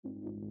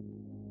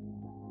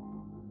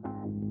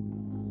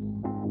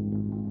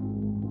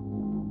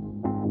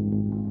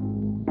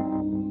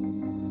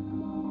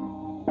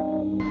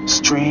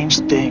Strange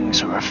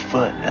things are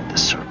afoot at the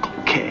Circle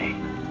K.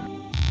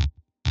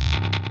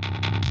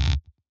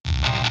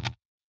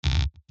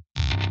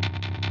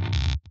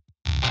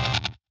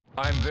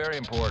 I'm very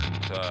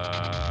important.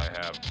 I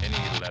have many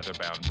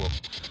leather-bound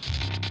books,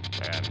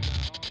 and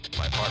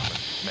my apartment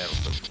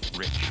smells of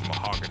rich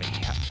mahogany.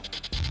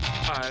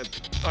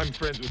 I'm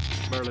friends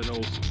with Merlin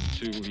Olsen,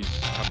 too. He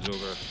comes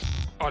over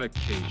on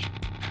occasion.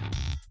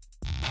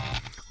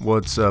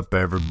 What's up,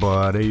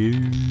 everybody?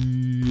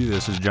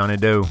 This is Johnny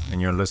Doe, and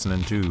you're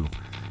listening to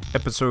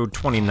episode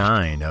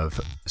 29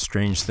 of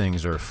Strange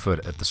Things Are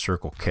Afoot at the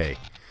Circle K.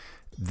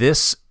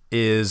 This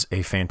is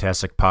a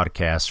fantastic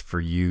podcast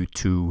for you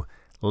to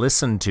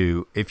listen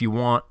to if you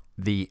want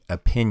the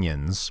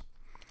opinions,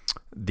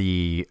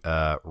 the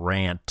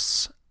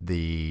rants,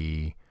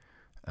 the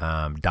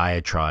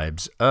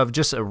diatribes of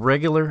just a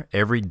regular,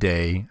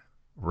 everyday,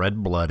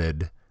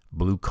 red-blooded,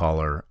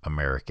 blue-collar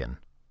American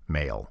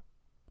male,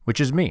 which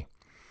is me.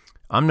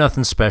 I'm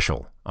nothing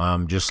special.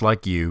 I'm just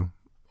like you,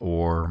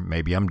 or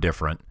maybe I'm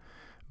different.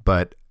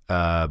 But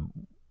the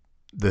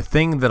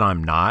thing that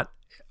I'm not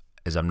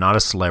is I'm not a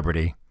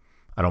celebrity.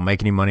 I don't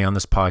make any money on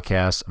this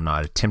podcast. I'm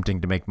not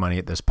attempting to make money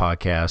at this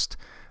podcast.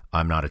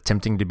 I'm not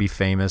attempting to be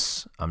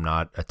famous. I'm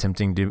not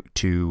attempting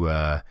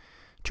to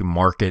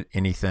market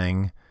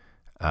anything.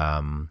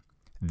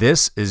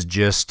 This is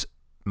just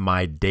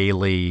my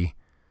daily,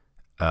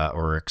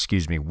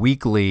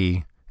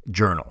 weekly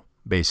journal,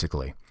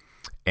 basically.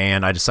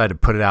 And I decided to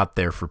put it out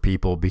there for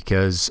people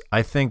because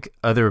I think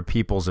other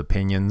people's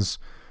opinions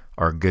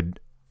are good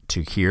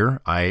to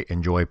hear. I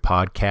enjoy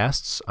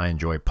podcasts. I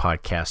enjoy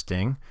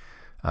podcasting.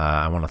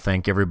 I want to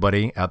thank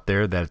everybody out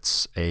there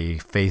that's a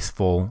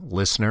faithful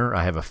listener.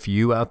 I have a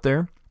few out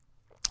there.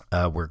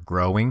 We're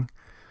growing,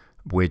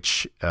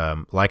 which,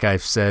 like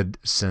I've said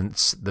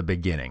since the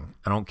beginning,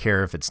 I don't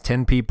care if it's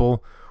 10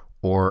 people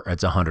or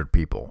it's 100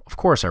 people. Of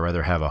course, I'd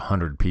rather have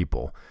 100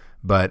 people.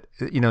 But,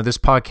 this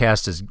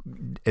podcast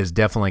is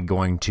definitely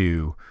going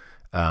to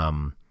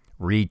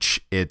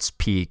reach its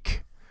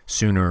peak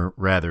sooner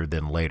rather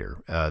than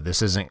later.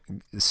 This isn't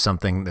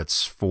something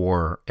that's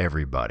for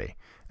everybody.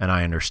 And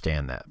I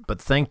understand that.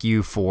 But thank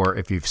you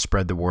if you've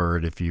spread the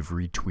word, if you've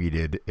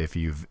retweeted, if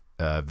you've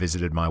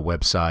visited my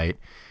website,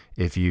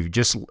 if you've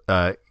just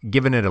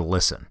given it a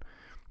listen.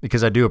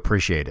 Because I do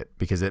appreciate it.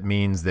 Because it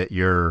means that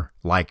you're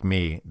like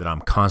me, that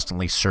I'm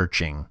constantly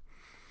searching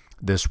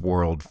this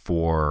world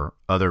for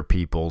other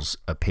people's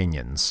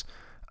opinions.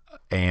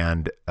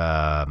 And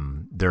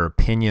their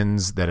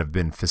opinions that have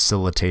been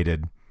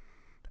facilitated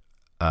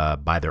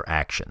by their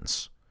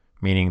actions.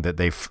 Meaning that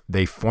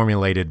they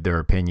formulated their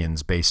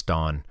opinions based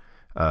on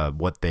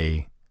what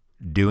they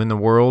do in the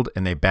world,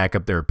 and they back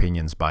up their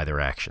opinions by their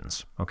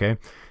actions, okay?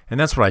 And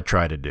that's what I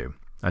try to do.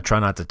 I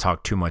try not to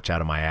talk too much out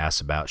of my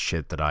ass about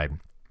shit that I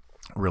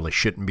really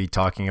shouldn't be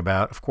talking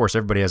about. Of course,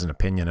 everybody has an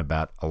opinion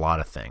about a lot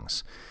of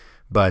things.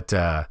 But,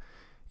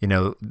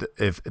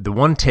 if the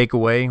one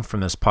takeaway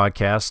from this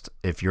podcast,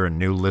 if you're a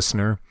new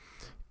listener,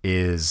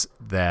 is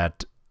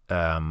that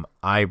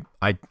I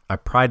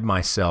pride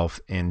myself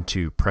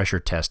into pressure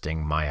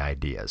testing my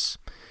ideas,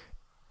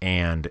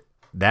 and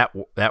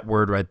that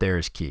word right there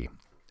is key.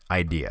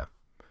 Idea.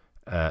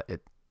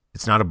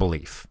 It's not a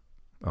belief.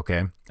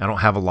 Okay, I don't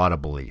have a lot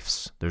of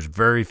beliefs. There's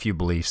very few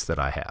beliefs that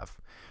I have,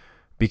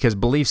 because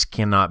beliefs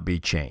cannot be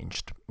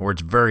changed, or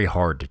it's very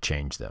hard to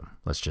change them.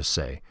 Let's just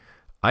say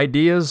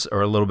ideas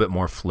are a little bit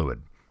more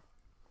fluid.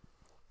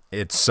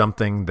 It's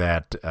something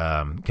that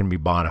can be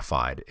bona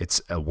fide.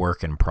 It's a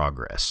work in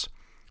progress.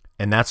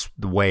 And that's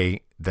the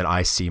way that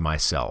I see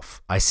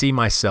myself. I see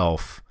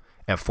myself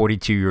at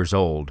 42 years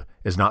old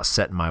as not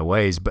set in my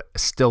ways, but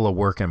still a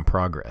work in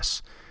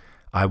progress.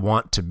 I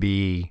want to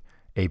be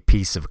a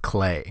piece of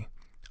clay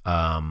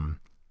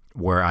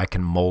where I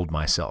can mold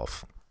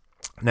myself.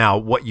 Now,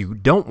 what you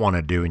don't want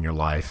to do in your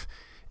life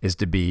is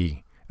to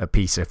be a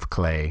piece of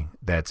clay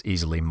that's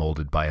easily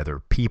molded by other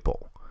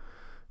people.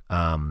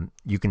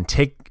 You can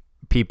take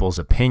people's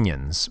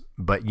opinions,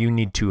 but you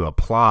need to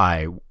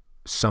apply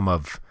some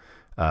of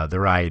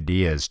their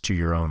ideas to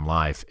your own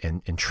life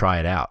and try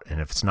it out. And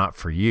if it's not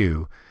for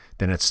you,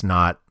 then it's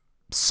not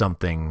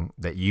something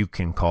that you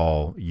can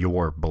call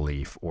your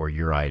belief or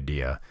your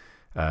idea.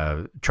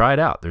 Try it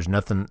out. There's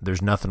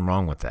nothing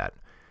wrong with that.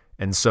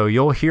 And so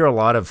you'll hear a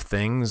lot of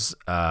things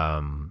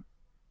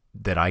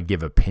that I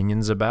give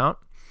opinions about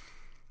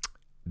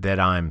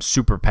that I'm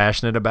super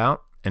passionate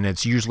about, and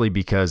it's usually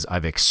because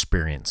I've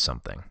experienced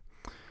something.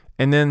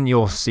 And then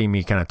you'll see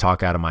me kind of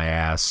talk out of my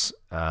ass,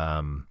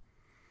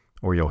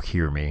 or you'll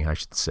hear me, I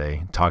should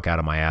say, talk out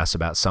of my ass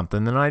about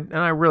something, and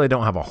I really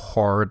don't have a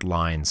hard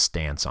line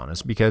stance on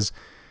it, because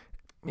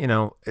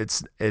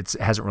it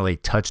hasn't really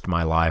touched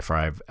my life,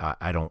 or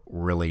I don't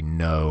really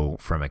know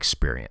from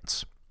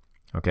experience.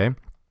 Okay,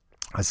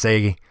 I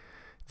say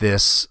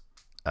this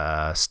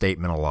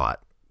statement a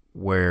lot,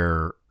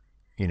 where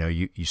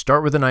you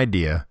start with an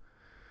idea,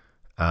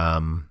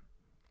 and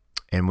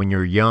when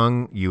you're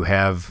young, you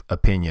have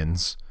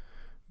opinions,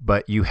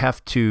 but you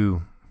have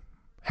to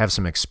have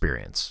some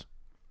experience.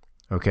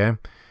 Okay?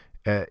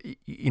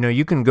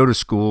 You can go to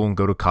school and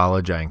go to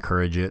college. I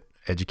encourage it.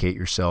 Educate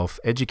yourself.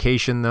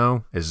 Education,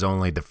 though, is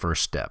only the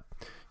first step.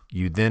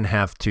 You then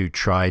have to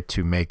try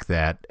to make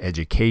that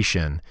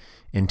education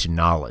into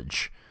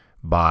knowledge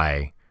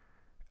by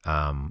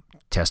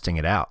testing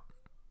it out.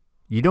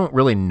 You don't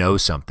really know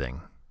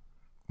something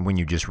when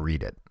you just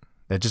read it.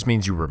 That just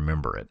means you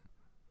remember it.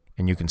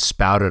 And you can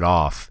spout it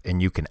off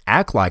and you can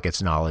act like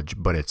it's knowledge,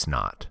 but it's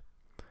not.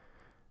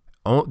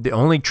 The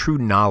only true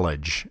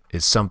knowledge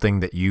is something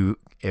that you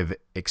have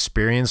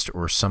experienced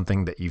or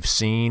something that you've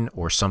seen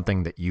or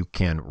something that you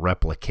can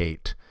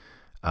replicate,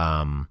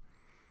 that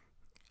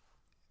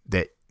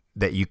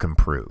you can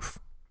prove.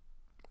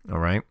 All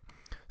right?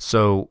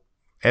 So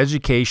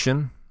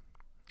education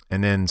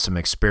and then some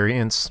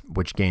experience,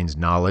 which gains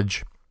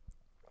knowledge,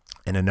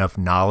 and enough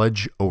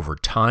knowledge over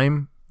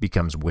time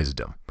becomes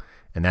wisdom.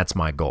 And that's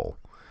my goal.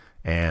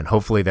 And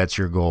hopefully that's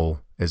your goal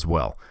as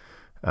well.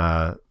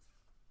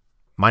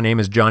 My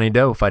name is Johnny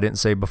Doe, if I didn't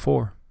say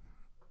before.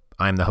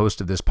 I am the host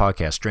of this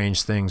podcast,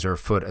 Strange Things Are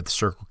Afoot at the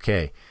Circle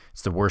K.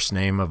 It's the worst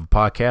name of a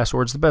podcast,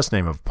 or it's the best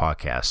name of a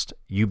podcast.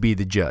 You be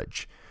the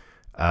judge.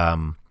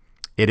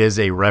 It is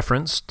a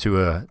reference to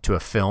a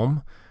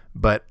film,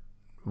 but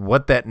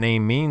what that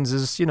name means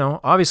is,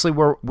 obviously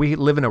we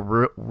live in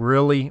a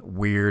really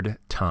weird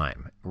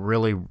time,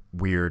 really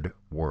weird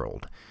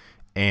world.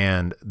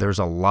 And there's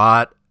a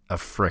lot of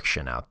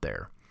friction out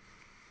there.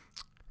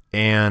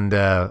 And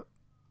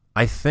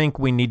I think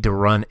we need to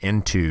run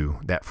into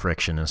that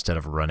friction instead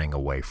of running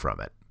away from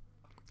it.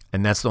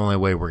 And that's the only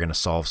way we're going to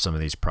solve some of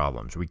these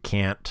problems. We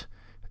can't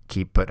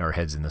keep putting our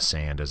heads in the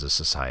sand as a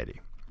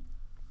society.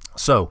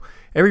 So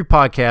every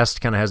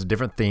podcast kind of has a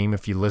different theme.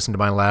 If you listen to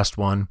my last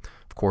one,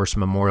 of course,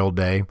 Memorial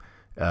Day.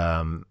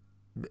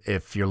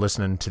 If you're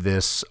listening to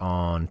this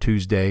on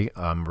Tuesday,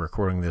 I'm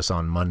recording this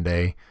on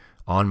Monday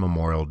on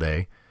Memorial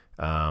Day.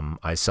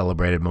 I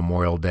celebrated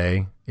Memorial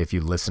Day. If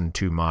you listen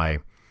to my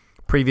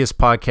previous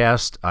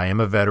podcast, I am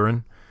a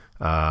veteran,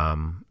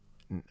 and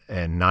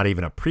not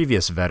even a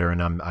previous veteran.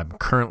 I'm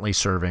currently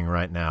serving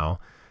right now.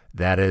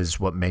 That is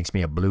what makes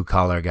me a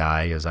blue-collar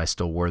guy, is I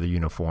still wear the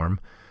uniform.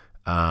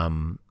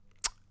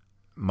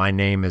 My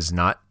name is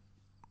not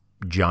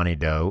Johnny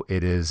Doe.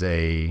 It is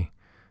a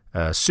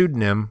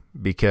pseudonym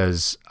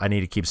because I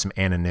need to keep some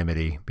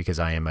anonymity because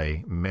I am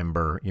a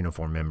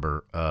uniform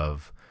member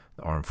of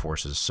the armed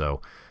forces.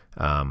 So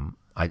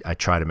I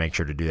try to make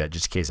sure to do that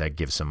just in case I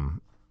give some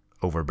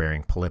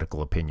overbearing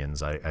political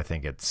opinions. I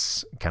think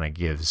it's kind of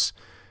gives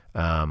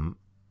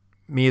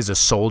me as a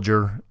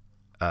soldier,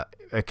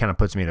 it kind of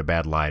puts me in a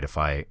bad light if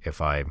I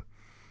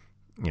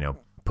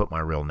put my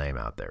real name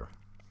out there.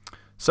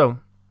 So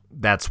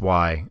that's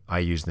why I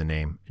use the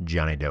name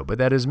Johnny Doe, but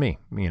that is me,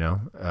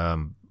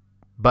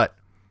 but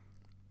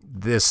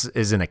this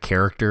isn't a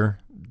character.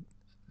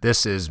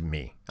 This is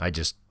me. I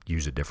just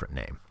use a different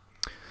name.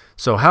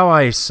 So how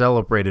I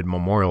celebrated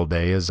Memorial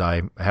Day is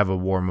I have a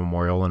war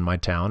memorial in my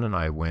town, and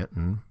I went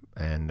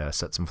and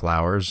set some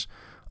flowers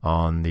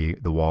on the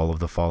wall of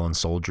the fallen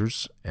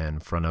soldiers in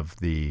front of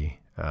the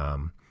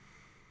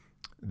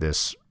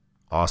this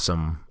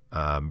awesome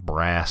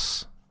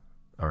bronze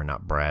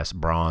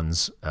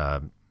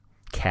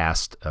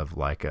cast of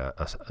like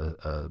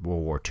a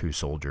World War II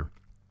soldier.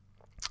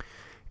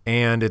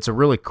 And it's a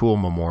really cool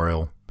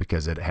memorial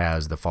because it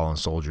has the fallen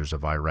soldiers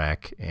of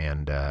Iraq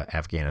and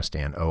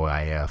Afghanistan,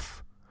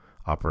 OIF,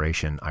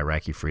 Operation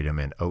Iraqi Freedom,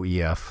 and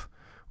OEF,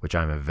 which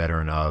I'm a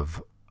veteran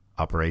of,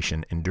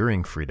 Operation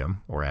Enduring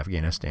Freedom, or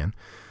Afghanistan.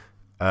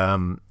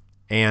 And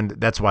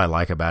that's what I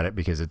like about it,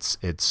 because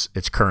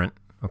it's current.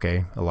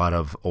 Okay, a lot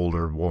of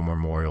older war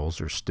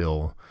memorials are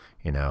still,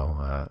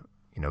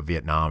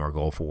 Vietnam or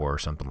Gulf War or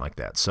something like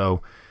that.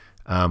 So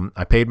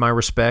I paid my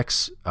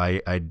respects.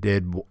 I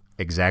did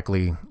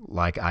exactly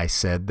like I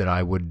said that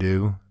I would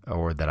do,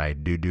 or that I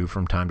do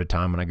from time to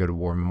time when I go to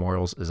war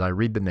memorials, is I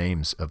read the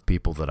names of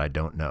people that I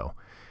don't know,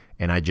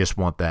 and I just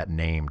want that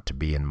name to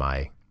be in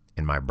my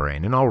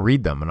brain, and I'll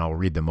read them, and I'll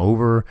read them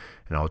over,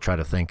 and I'll try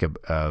to think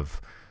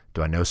of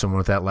do I know someone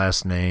with that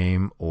last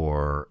name,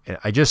 or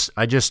I just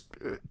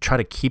try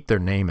to keep their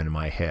name in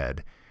my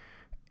head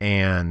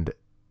and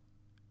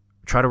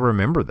try to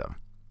remember them.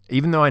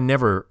 Even though I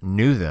never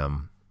knew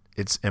them,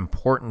 it's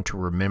important to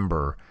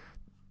remember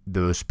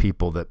those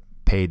people that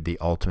paid the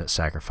ultimate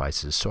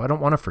sacrifices. So I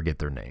don't want to forget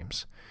their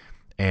names.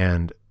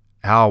 And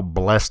how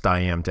blessed I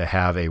am to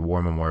have a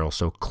war memorial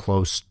so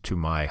close to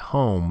my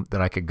home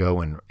that I could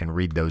go and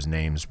read those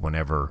names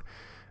whenever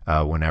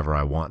I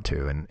want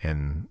to.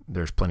 And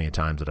there's plenty of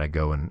times that I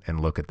go and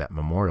look at that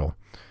memorial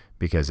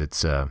because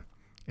it's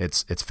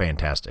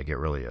fantastic. It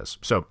really is.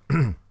 So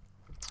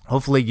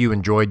hopefully you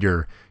enjoyed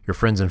your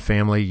friends and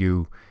family.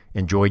 You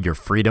enjoyed your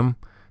freedom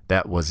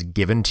that was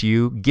given to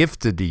you,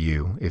 gifted to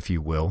you, if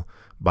you will,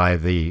 by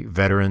the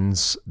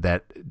veterans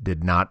that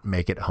did not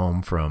make it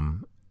home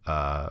from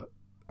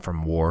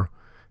war,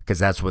 because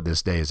that's what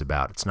this day is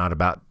about. It's not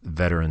about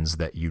veterans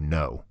that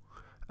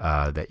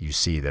that you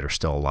see that are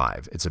still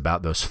alive. It's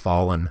about those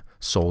fallen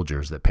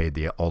soldiers that paid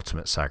the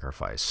ultimate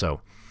sacrifice.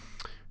 So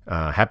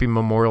Happy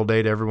Memorial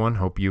Day to everyone.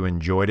 Hope you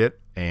enjoyed it.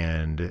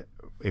 And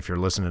if you're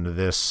listening to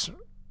this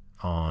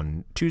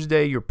on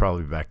Tuesday, you're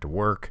probably back to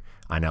work.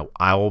 I know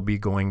I will be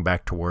going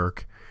back to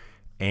work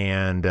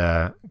and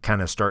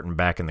kind of starting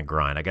back in the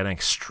grind. I got an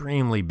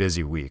extremely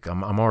busy week.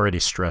 I'm already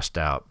stressed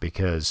out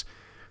because,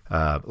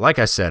 like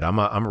I said, I'm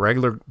a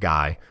regular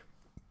guy.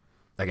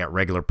 I got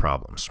regular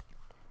problems.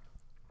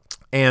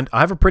 And I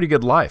have a pretty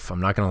good life, I'm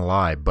not going to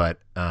lie, but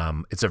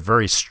it's a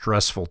very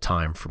stressful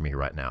time for me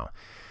right now.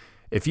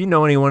 If you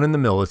know anyone in the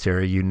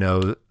military, you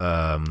know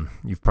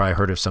you've probably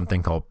heard of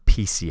something called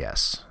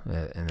PCS,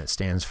 and it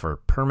stands for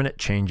Permanent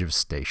Change of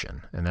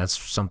Station, and that's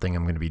something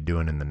I'm going to be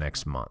doing in the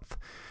next month.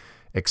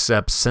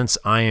 Except since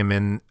I am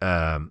in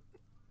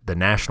the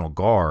National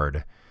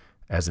Guard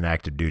as an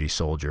active duty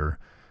soldier,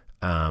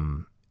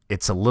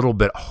 it's a little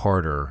bit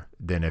harder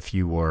than if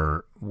you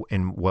were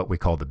in what we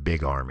call the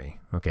big army.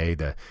 Okay,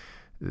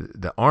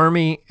 the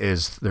Army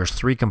there's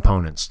three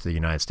components to the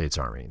United States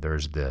Army.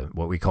 There's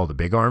what we call the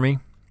big Army,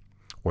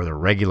 or the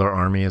regular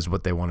Army is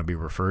what they want to be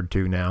referred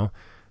to now,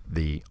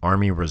 the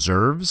Army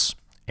Reserves,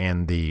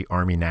 and the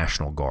Army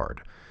National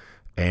Guard.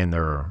 And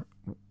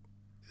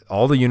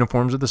all the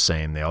uniforms are the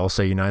same. They all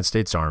say United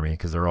States Army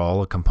because they're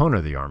all a component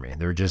of the Army.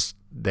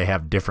 They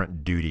have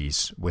different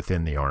duties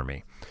within the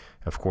Army.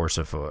 Of course,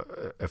 if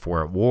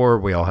we're at war,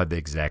 we all have the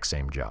exact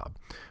same job.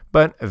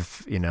 But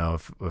if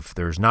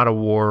there's not a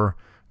war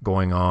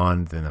going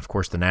on, then of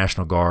course the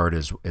National Guard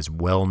is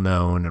well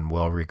known and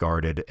well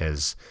regarded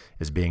as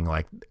being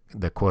like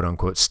the quote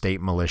unquote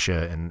state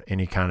militia in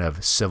any kind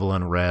of civil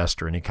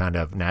unrest or any kind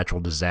of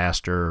natural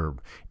disaster or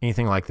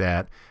anything like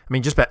that. I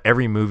mean, just about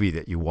every movie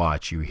that you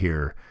watch, you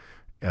hear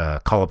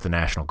call up the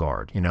National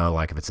Guard,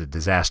 like if it's a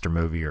disaster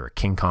movie or a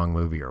King Kong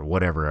movie or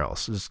whatever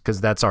else,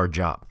 because that's our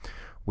job.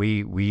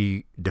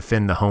 We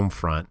defend the home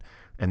front,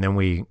 and then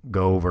we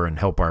go over and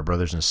help our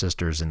brothers and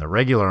sisters in the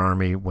regular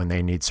Army when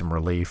they need some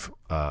relief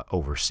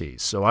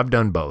overseas. So I've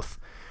done both,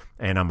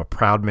 and I'm a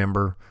proud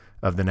member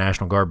of the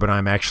National Guard, but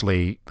I'm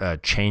actually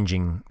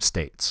changing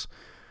states.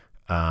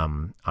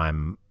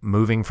 I'm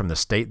moving from the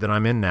state that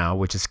I'm in now,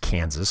 which is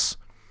Kansas,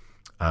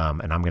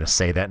 and I'm going to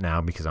say that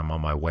now because I'm on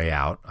my way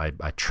out.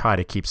 I try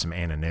to keep some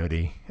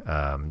anonymity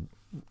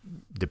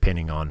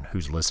depending on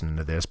who's listening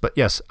to this. But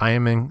yes, I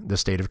am in the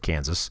state of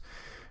Kansas,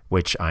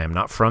 which I am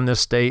not from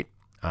this state.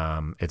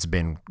 It's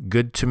been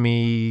good to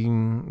me,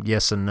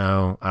 yes and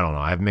no. I don't know.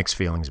 I have mixed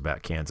feelings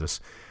about Kansas.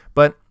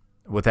 But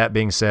with that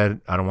being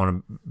said, I don't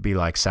want to be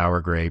like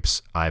sour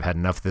grapes. I've had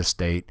enough of this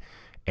state,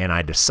 and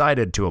I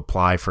decided to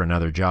apply for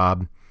another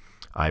job.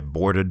 I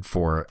boarded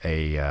for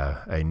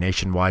a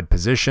nationwide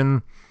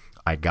position.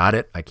 I got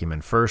it. I came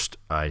in first.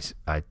 I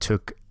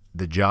took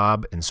the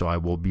job, and so I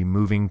will be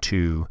moving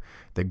to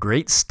the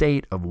great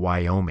state of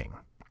Wyoming.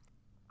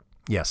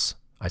 Yes,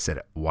 I said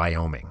it,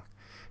 Wyoming.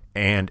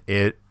 And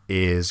it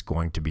is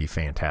going to be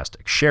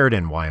fantastic.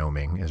 Sheridan,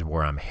 Wyoming is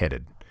where I'm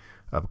headed,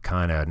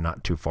 kind of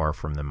not too far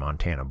from the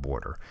Montana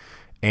border.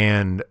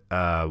 And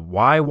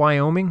why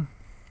Wyoming?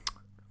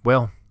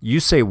 Well, you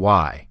say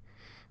why,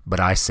 but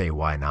I say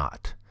why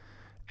not.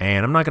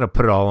 And I'm not going to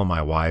put it all on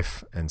my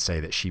wife and say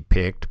that she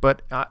picked,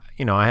 but I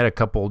had a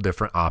couple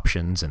different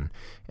options, and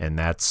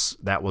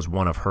that was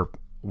one of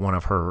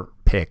her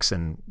picks.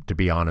 And to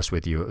be honest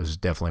with you, it was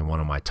definitely one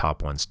of my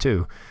top ones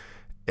too.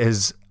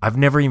 I've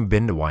never even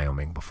been to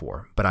Wyoming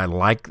before, but I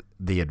like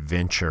the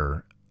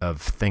adventure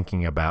of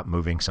thinking about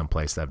moving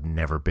someplace that I've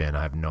never been.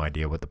 I have no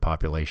idea what the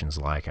population's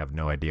like. I have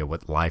no idea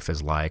what life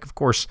is like. Of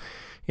course,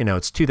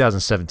 it's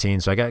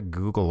 2017, so I got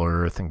Google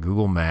Earth and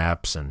Google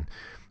Maps and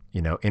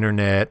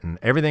internet and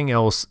everything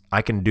else.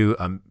 I can do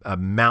a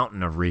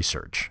mountain of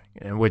research,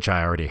 which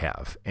I already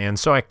have. And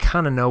so I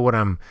kind of know what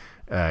I'm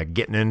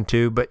getting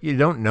into, but you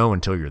don't know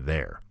until you're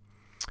there.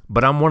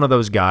 But I'm one of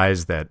those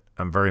guys that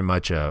I'm very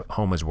much a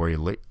home is where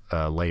you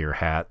lay your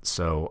hat.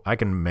 So I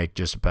can make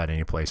just about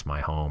any place my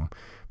home.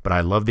 But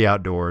I love the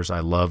outdoors.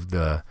 I love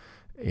the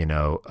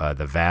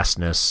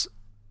vastness.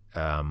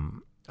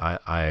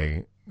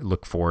 I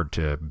look forward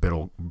to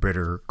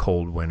bitter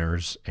cold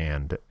winters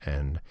and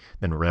then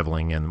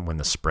reveling in when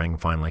the spring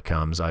finally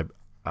comes. I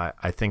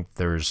think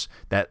there's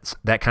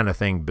that kind of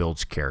thing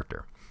builds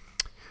character.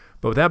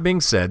 But with that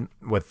being said,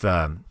 with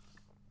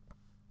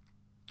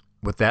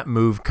that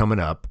move coming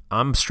up,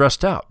 I'm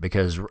stressed out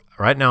because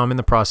right now I'm in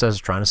the process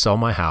of trying to sell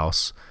my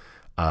house.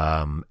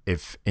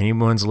 If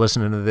anyone's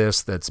listening to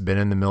this that's been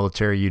in the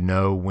military,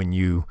 when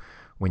you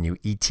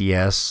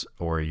ETS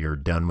or you're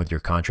done with your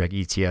contract,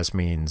 ETS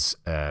means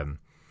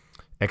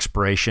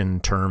expiration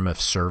term of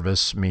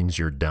service, means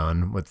you're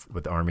done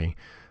with Army,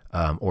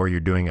 or you're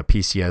doing a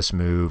PCS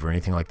move or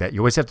anything like that. You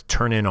always have to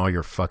turn in all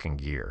your fucking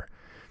gear.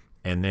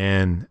 And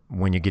then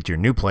when you get to your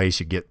new place,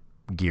 you get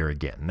gear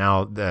again.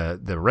 Now,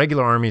 the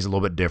regular Army is a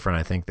little bit different.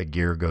 I think the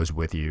gear goes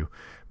with you.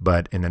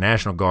 But in the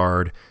National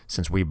Guard,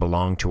 since we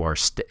belong to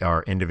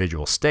our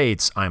individual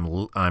states,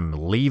 I'm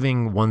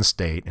leaving one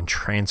state and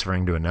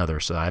transferring to another.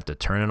 So I have to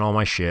turn in all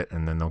my shit,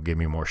 and then they'll give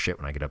me more shit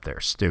when I get up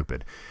there.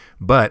 Stupid.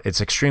 But it's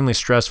extremely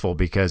stressful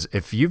because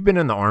if you've been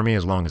in the Army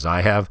as long as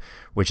I have,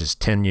 which is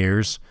 10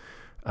 years,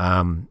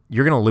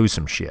 you're going to lose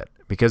some shit,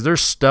 because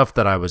there's stuff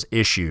that I was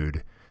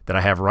issued that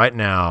I have right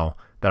now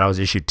that I was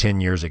issued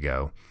 10 years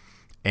ago.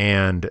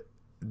 And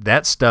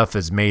that stuff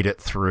has made it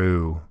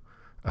through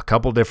a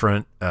couple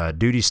different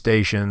duty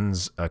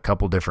stations, a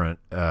couple different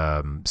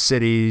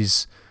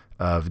cities,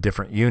 of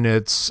different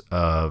units,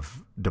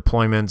 of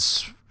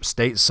deployments,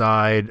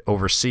 stateside,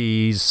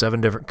 overseas,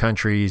 7 different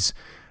countries.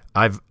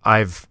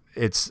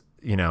 It's,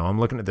 I'm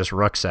looking at this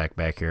rucksack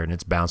back here, and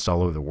it's bounced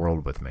all over the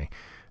world with me.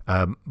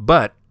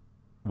 But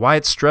why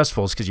it's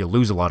stressful is because you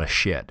lose a lot of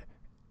shit.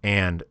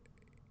 And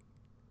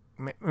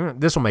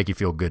this will make you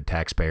feel good,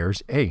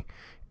 taxpayers. Hey,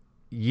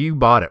 you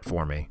bought it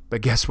for me,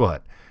 but guess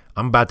what?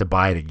 I'm about to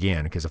buy it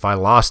again, because if I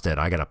lost it,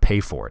 I got to pay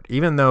for it.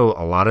 Even though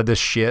a lot of this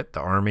shit, the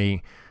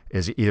Army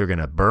is either going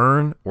to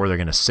burn or they're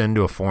going to send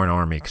to a foreign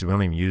army, because we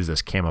don't even use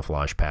this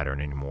camouflage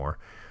pattern anymore.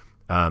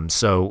 But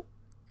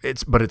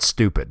it's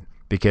stupid,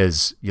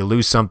 because you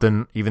lose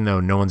something, even though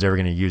no one's ever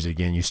going to use it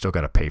again, you still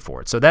got to pay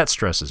for it. So that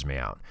stresses me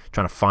out,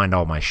 trying to find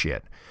all my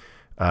shit.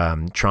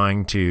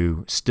 Trying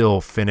to still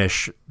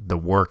finish the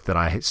work that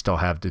I still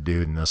have to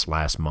do in this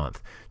last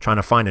month, trying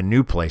to find a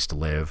new place to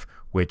live,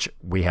 which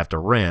we have to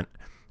rent,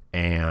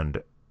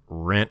 and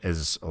rent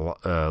is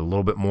a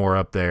little bit more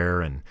up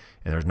there, and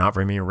there's not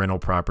very many rental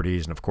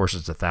properties, and of course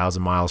it's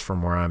 1,000 miles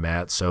from where I'm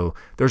at, so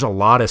there's a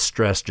lot of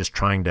stress just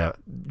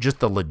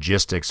the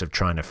logistics of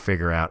trying to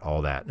figure out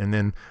all that, and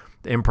then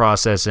in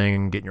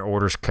processing, getting your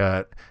orders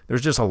cut.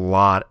 There's just a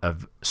lot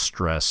of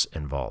stress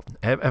involved.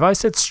 Have I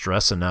said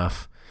stress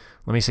enough?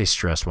 Let me say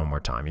stress one more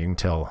time. You can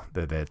tell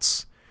that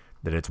it's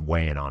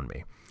weighing on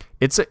me.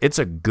 It's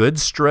a good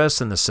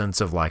stress in the sense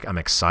of, like, I'm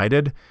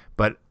excited,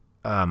 but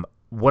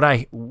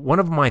one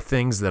of my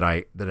things that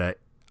I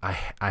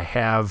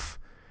have.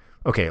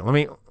 Okay, let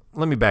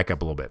me back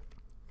up a little bit.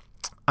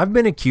 I've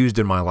been accused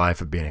in my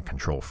life of being a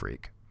control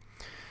freak,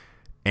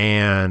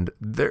 and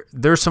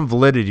there's some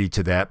validity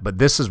to that. But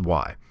this is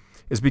why: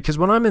 is because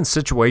when I'm in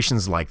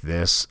situations like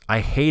this, I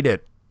hate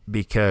it,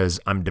 because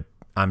I'm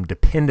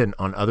dependent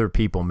on other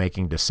people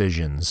making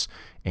decisions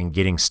and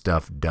getting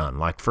stuff done.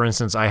 Like, for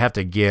instance, I have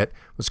to get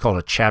what's called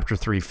a Chapter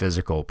 3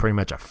 physical, pretty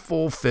much a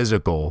full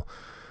physical,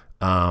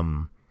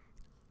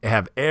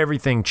 have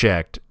everything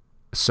checked,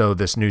 so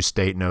this new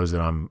state knows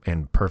that I'm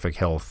in perfect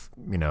health,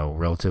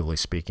 relatively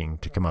speaking,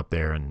 to come up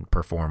there and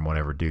perform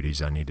whatever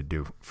duties I need to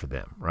do for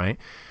them, right?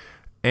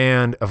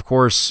 And, of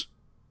course,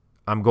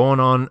 I'm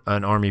going on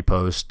an Army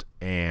post,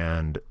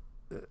 and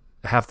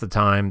half the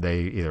time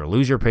they either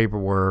lose your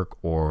paperwork,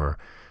 or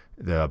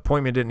the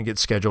appointment didn't get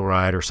scheduled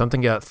right, or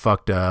something got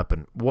fucked up,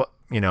 and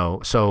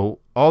so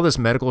all this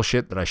medical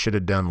shit that I should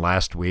have done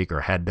last week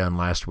or had done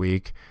last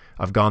week,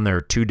 I've gone there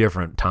 2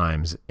 different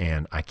times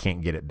and I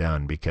can't get it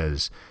done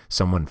because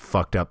someone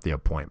fucked up the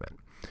appointment.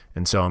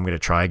 And so I'm going to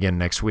try again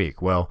next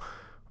week. Well,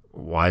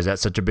 why is that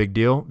such a big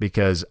deal?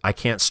 Because I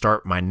can't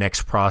start my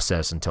next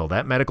process until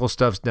that medical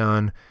stuff's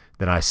done.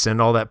 Then I send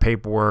all that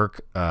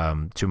paperwork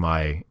to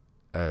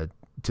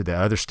the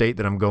other state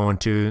that I'm going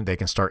to. They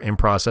can start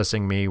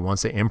in-processing me.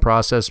 Once they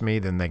in-process me,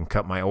 then they can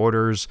cut my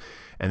orders.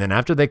 And then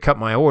after they cut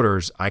my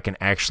orders, I can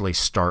actually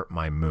start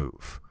my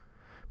move.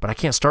 But I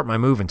can't start my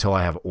move until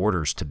I have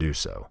orders to do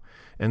so.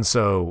 And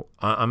so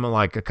I'm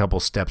like a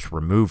couple steps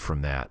removed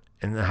from that,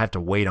 and I have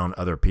to wait on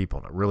other people,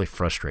 and it really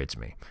frustrates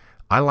me.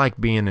 I like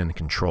being in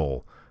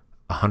control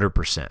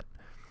 100%.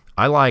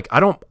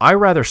 I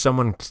rather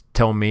someone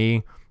tell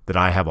me that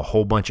I have a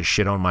whole bunch of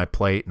shit on my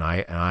plate and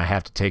I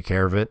have to take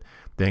care of it,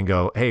 then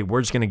go, hey,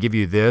 we're just going to give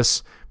you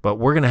this, but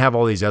we're going to have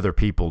all these other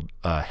people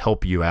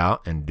help you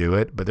out and do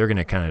it, but they're going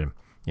to kind of,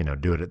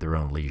 do it at their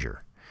own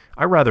leisure.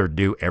 I rather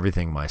do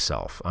everything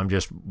myself. I'm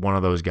just one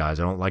of those guys.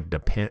 I don't like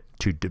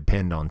to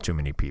depend on too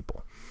many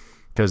people,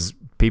 because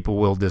people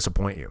will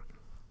disappoint you.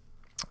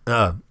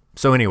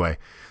 So anyway,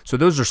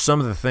 those are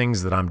some of the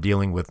things that I'm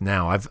dealing with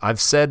now.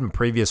 I've said in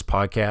previous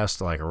podcasts,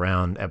 like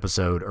around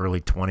episode early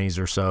 20s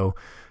or so,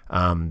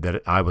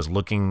 that I was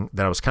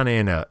kind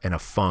of in a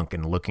funk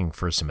and looking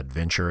for some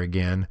adventure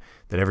again.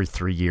 That every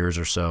 3 years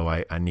or so,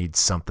 I need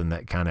something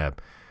that kind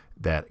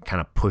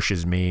of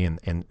pushes me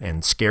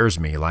and scares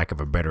me, lack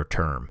of a better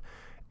term.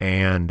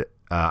 And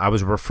I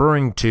was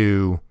referring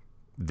to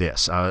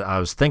this. I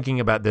was thinking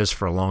about this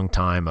for a long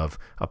time, of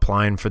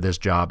applying for this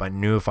job. I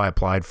knew if I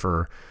applied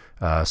for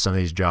some of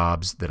these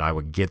jobs that I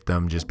would get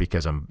them, just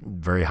because I'm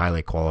very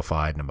highly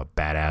qualified and I'm a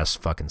badass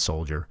fucking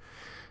soldier.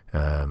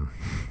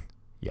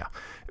 Yeah.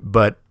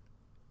 But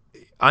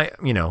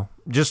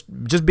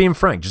just being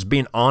frank, just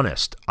being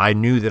honest, I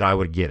knew that I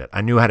would get it.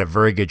 I knew I had a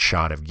very good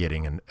shot of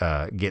getting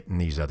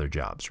these other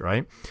jobs,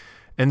 right?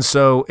 And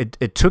so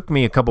it took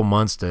me a couple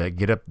months to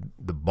get up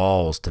the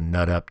balls to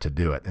nut up to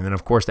do it. And then,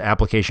 of course, the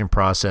application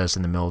process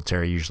in the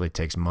military usually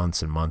takes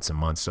months and months and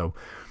months. So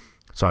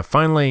I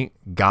finally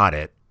got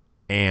it.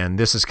 And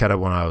this is kind of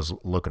what I was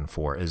looking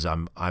for, is I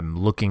was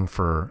looking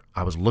for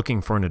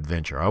an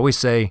adventure. I always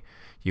say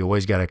you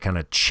always got to kind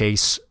of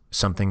chase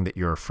something that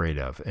you're afraid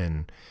of.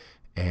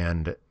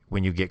 And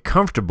when you get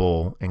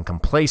comfortable and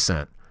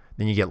complacent,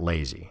 then you get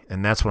lazy.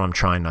 And that's what I'm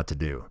trying not to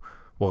do.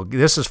 Well,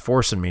 this is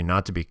forcing me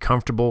not to be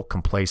comfortable,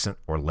 complacent,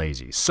 or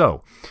lazy.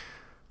 So,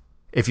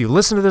 if you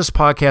listened to this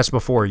podcast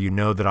before, you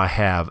know that I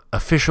have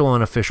official,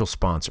 unofficial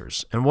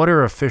sponsors. And what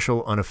are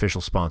official,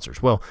 unofficial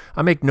sponsors? Well,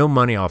 I make no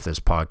money off this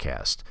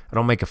podcast. I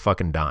don't make a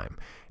fucking dime.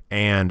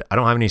 And I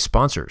don't have any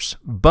sponsors.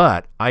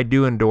 But I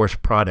do endorse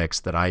products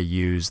that I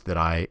use that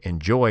I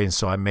enjoy. And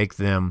so I make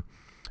them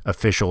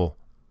official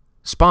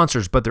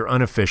sponsors, but they're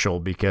unofficial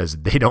because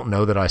they don't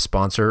know that I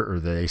sponsor or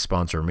they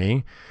sponsor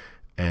me.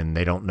 And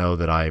they don't know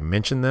that I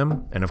mention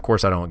them. And of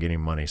course, I don't get any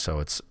money. So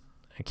it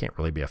can't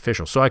really be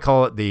official. So I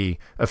call it the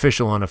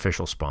official,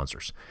 unofficial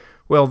sponsors.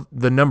 Well,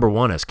 the number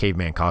one is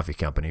Caveman Coffee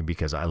Company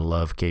because I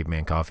love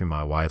Caveman Coffee.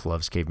 My wife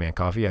loves Caveman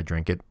Coffee. I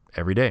drink it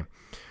every day.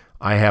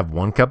 I have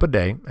 1 cup a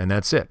day, and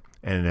that's it.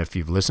 And if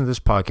you've listened to this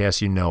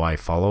podcast, you know I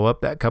follow up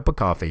that cup of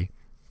coffee,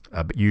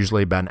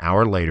 usually about an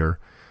hour later,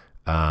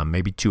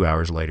 maybe 2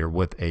 hours later,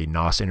 with a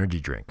NOS energy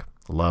drink.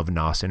 Love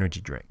NOS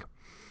energy drink.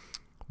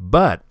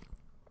 But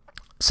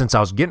since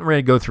I was getting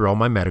ready to go through all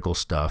my medical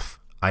stuff,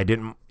 I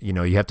didn't, you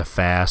have to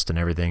fast and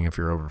everything if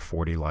you're over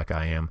 40 like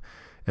I am.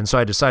 And so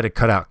I decided to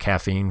cut out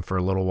caffeine for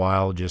a little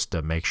while just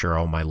to make sure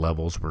all my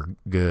levels were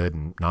good.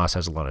 And NOS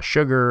has a lot of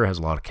sugar, has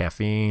a lot of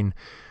caffeine.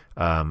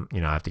 I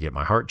have to get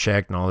my heart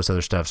checked and all this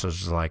other stuff. So it's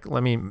just like,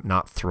 let me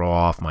not throw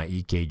off my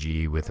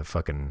EKG with a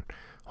fucking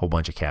whole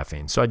bunch of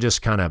caffeine. So I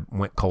just kind of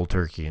went cold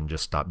turkey and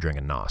just stopped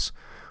drinking NOS.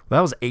 Well,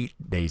 that was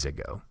 8 days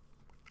ago.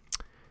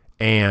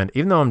 And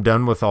even though I'm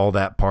done with all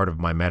that part of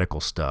my medical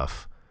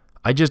stuff,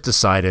 I just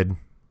decided,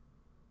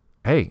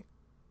 hey,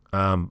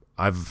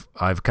 I've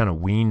kind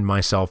of weaned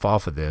myself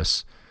off of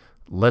this.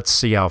 Let's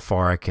see how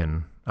far I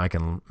can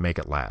make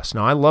it last.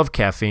 Now, I love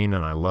caffeine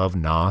and I love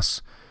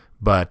NOS,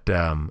 but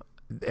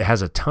it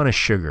has a ton of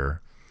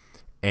sugar,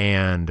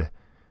 and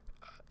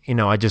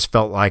I just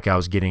felt like I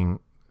was getting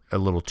a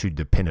little too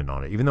dependent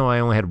on it. Even though I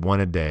only had one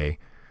a day,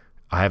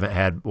 I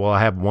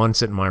have one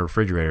sitting in my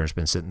refrigerator. It's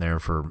been sitting there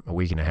for a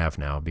week and a half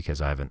now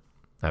because I haven't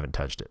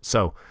touched it.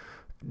 So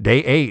day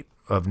 8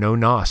 of no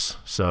NOS.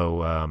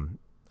 So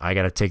I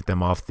got to take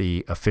them off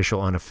the official,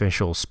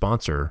 unofficial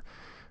sponsor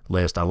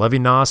list. I love you,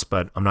 NOS,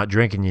 but I'm not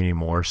drinking you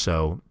anymore.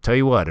 So tell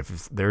you what,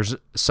 if there's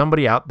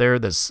somebody out there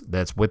that's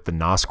with the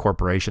NOS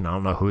Corporation, I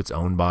don't know who it's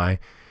owned by,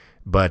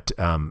 but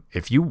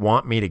if you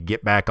want me to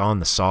get back on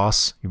the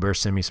sauce, you better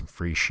send me some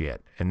free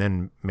shit, and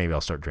then maybe I'll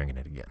start drinking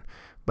it again.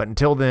 But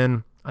until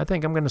then, I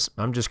think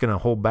I'm just gonna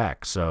hold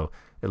back. So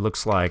it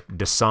looks like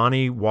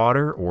Dasani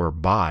water or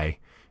Bai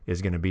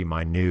is gonna be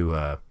my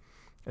new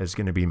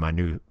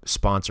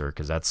sponsor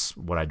because that's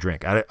what I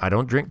drink. I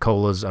don't drink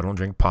colas. I don't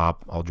drink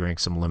pop. I'll drink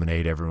some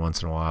lemonade every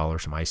once in a while or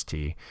some iced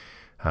tea.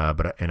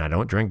 And I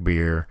don't drink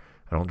beer.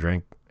 I don't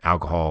drink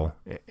alcohol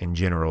in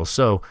general.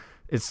 So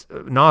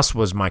NOS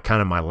was my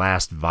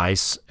last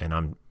vice, and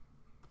I'm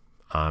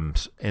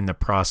in the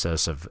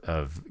process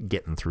of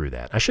getting through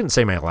that. I shouldn't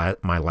say my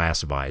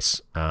last vice.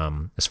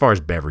 As far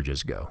as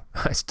beverages go,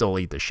 I still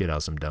eat the shit out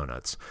of some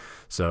donuts.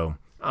 So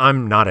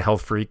I'm not a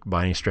health freak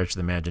by any stretch of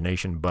the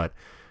imagination, but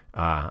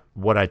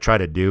what I try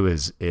to do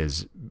is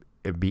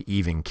be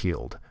even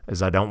keeled.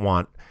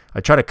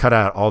 I try to cut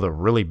out all the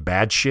really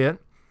bad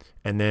shit,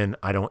 and then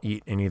I don't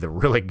eat any of the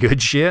really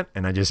good shit,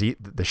 and I just eat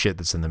the shit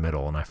that's in the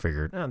middle. And I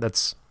figured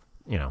that's,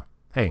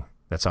 hey,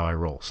 that's how I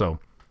roll. So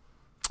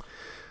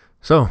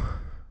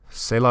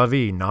c'est la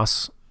vie,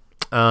 NOS.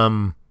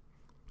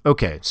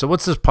 Okay, so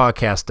what's this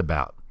podcast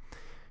about?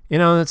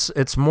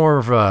 It's more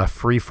of a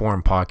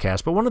free-form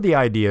podcast, but one of the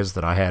ideas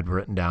that I had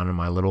written down in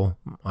my little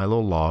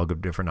log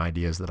of different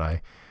ideas that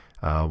I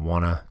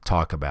want to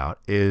talk about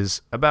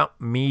is about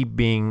me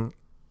being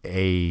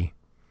a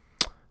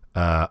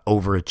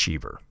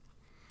overachiever.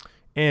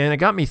 And it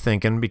got me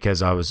thinking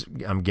because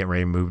I'm getting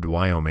ready to move to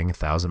Wyoming,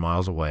 1,000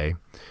 miles away.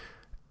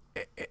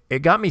 It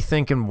got me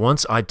thinking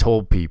once I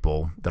told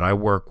people that I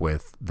work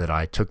with that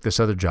I took this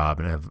other job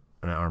and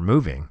are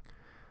moving,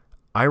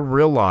 I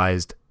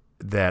realized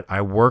that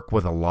I work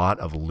with a lot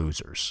of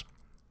losers.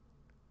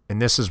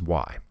 And this is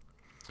why.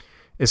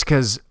 It's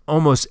because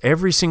almost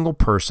every single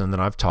person that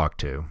I've talked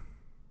to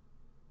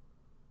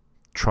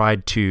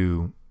tried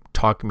to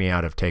talk me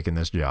out of taking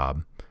this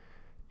job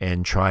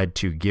and tried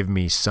to give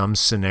me some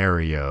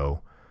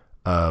scenario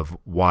of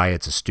why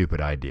it's a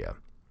stupid idea.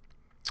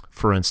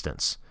 For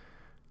instance,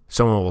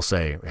 someone will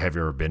say, have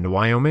you ever been to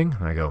Wyoming?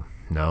 And I go,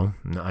 no,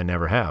 I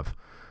never have.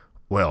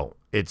 Well,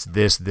 it's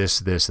this,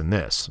 and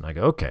this. And I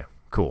go, okay,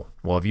 cool.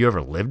 Well, have you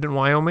ever lived in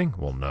Wyoming?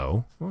 Well,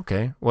 no.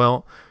 Okay.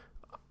 Well,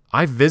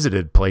 I've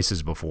visited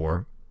places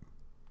before,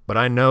 but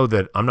I know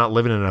that I'm not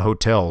living in a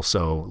hotel,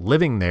 so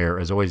living there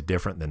is always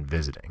different than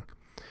visiting.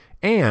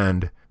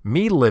 And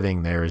me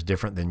living there is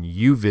different than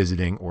you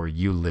visiting or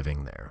you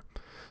living there.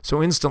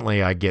 So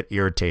instantly I get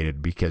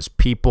irritated because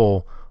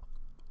people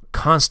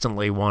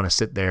constantly want to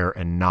sit there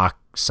and knock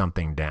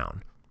something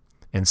down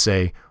and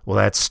say, well,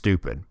 that's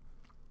stupid.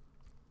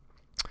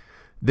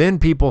 Then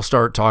people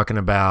start talking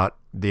about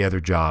the other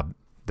job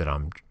that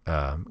I'm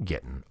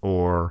getting,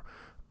 or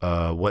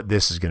what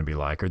this is going to be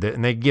like,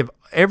 and they give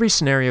every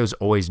scenario is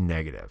always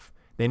negative.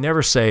 They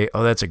never say,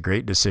 "Oh, that's a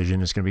great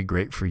decision. It's going to be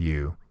great for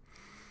you."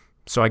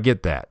 So I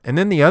get that. And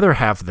then the other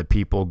half of the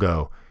people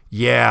go,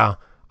 yeah,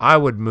 I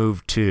would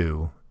move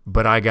too,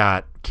 but I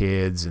got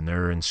kids and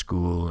they're in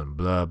school and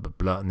blah, blah,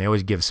 blah. And they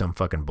always give some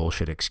fucking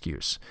bullshit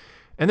excuse.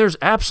 And there's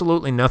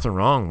absolutely nothing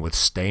wrong with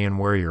staying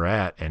where you're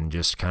at and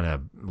just kind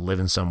of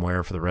living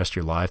somewhere for the rest of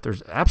your life.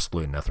 There's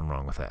absolutely nothing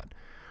wrong with that.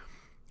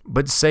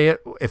 But say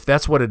it, if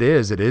that's what it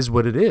is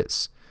what it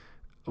is.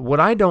 What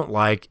I don't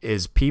like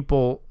is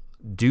people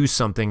do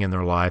something in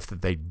their life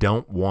that they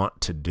don't want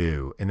to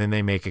do, and then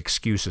they make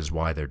excuses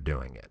why they're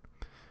doing it.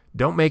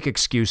 Don't make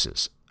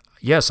excuses.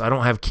 Yes, I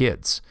don't have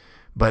kids,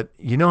 but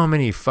you know how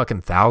many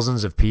fucking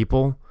thousands of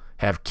people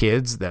have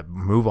kids that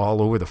move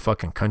all over the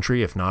fucking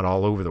country, if not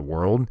all over the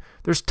world?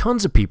 There's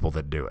tons of people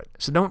that do it.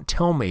 So don't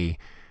tell me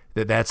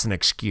that that's an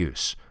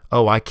excuse.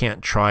 Oh, I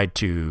can't try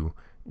to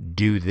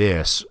do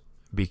this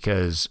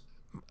because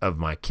of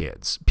my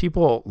kids.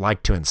 People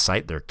like to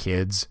incite their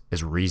kids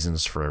as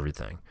reasons for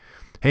everything.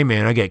 Hey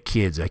man, I got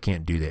kids. I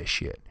can't do that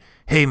shit.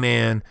 Hey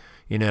man,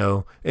 you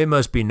know, it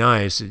must be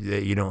nice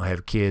that you don't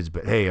have kids,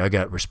 but hey, I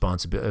got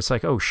responsibility. It's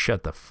like, oh,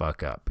 shut the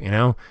fuck up. You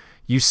know,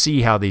 you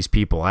see how these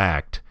people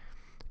act,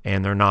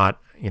 and they're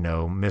not, you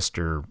know,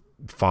 Mr.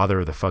 Father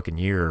of the fucking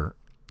Year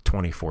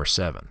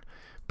 24/7.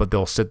 But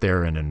they'll sit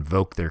there and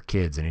invoke their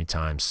kids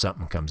anytime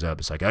something comes up.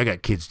 It's like, I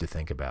got kids to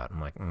think about.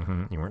 I'm like,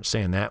 you weren't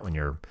saying that when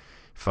you're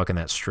fucking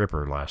that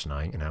stripper last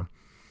night, you know.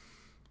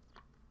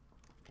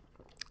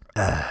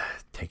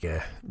 Take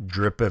a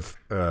drip of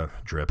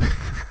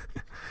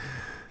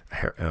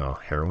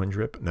heroin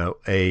drip? No,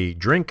 a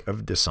drink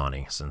of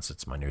Dasani, since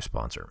it's my new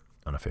sponsor,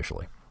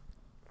 unofficially.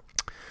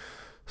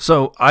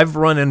 So I've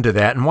run into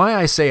that, and why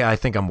I say I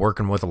think I'm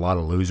working with a lot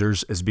of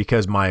losers is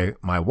because my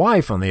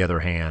wife, on the other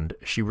hand,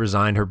 she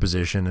resigned her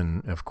position,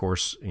 and of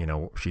course, you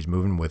know, she's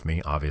moving with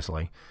me,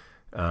 obviously.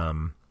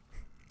 Well,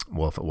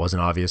 if it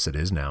wasn't obvious, it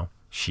is now.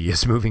 She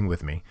is moving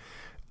with me.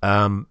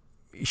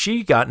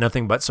 She got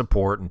nothing but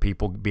support and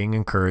people being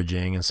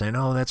encouraging and saying,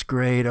 oh, that's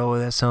great. Oh,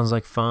 that sounds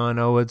like fun.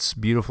 Oh, it's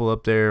beautiful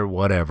up there,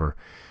 whatever.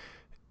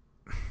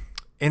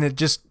 And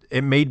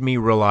it made me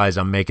realize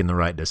I'm making the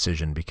right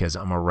decision because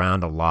I'm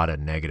around a lot of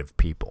negative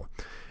people.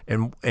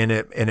 And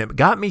it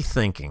got me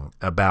thinking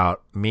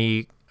about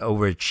me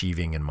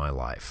overachieving in my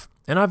life.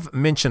 And I've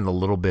mentioned a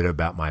little bit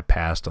about my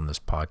past on this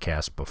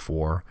podcast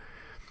before,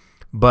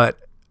 but,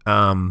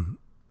 and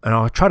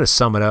I'll try to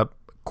sum it up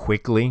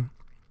quickly,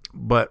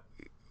 but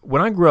when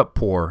I grew up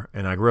poor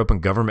and I grew up in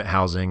government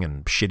housing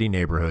and shitty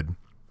neighborhood,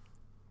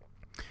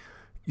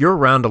 you're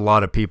around a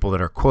lot of people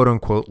that are quote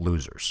unquote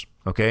losers,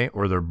 okay?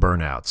 Or they're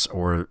burnouts,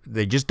 or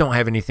they just don't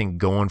have anything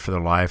going for their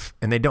life,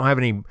 and they don't have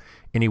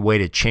any way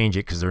to change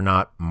it because they're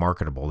not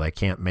marketable.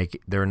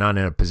 They're not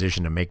in a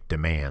position to make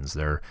demands.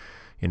 They're,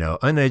 you know,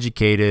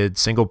 uneducated,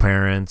 single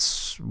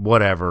parents,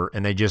 whatever,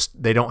 and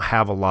they don't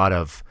have a lot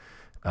of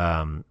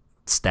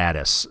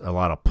status, a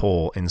lot of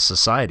pull in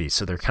society,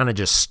 so they're kind of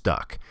just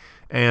stuck.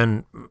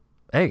 And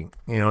hey,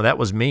 you know, that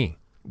was me.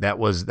 That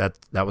was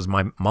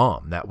my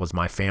mom. That was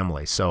my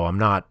family. So I'm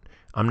not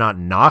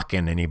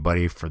knocking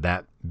anybody for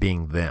that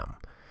being them.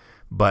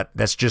 But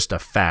that's just a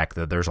fact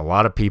that there's a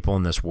lot of people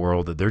in this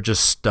world that they're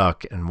just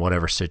stuck in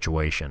whatever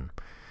situation.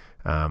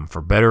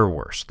 For better or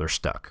worse, they're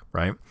stuck,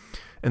 right?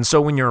 And so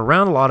when you're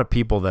around a lot of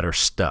people that are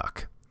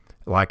stuck,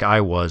 like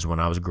I was when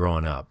I was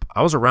growing up,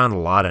 I was around a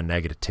lot of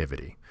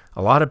negativity.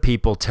 A lot of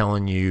people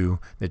telling you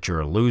that you're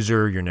a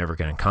loser, you're never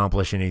going to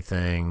accomplish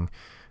anything.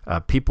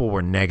 People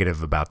were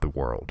negative about the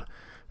world.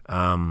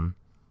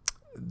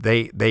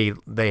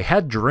 They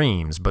had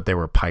dreams, but they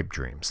were pipe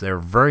dreams. They were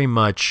very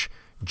much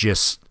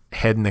just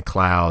head in the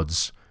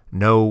clouds,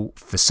 no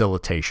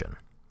facilitation,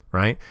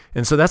 right?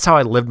 And so that's how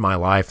I lived my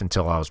life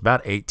until I was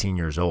about 18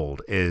 years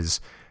old. Is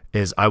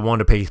I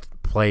wanted to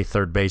play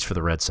third base for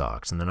the Red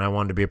Sox, and then I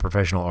wanted to be a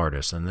professional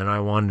artist, and then I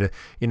wanted to,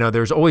 you know,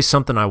 there's always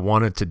something I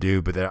wanted to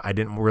do, but I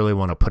didn't really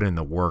want to put in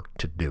the work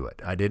to do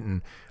it.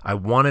 I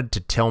wanted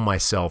to tell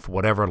myself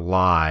whatever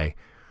lie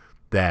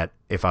that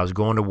if I was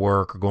going to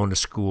work or going to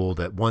school,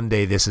 that one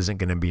day this isn't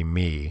going to be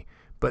me.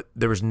 But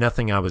there was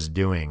nothing I was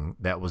doing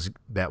that was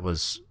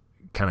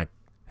kind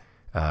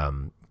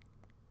of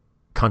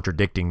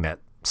contradicting that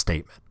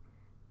statement.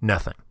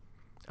 Nothing.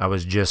 I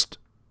was just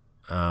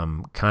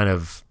kind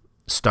of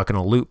stuck in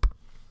a loop.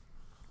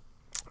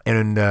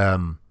 And,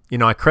 you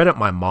know, I credit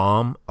my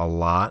mom a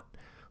lot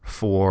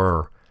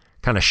for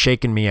kind of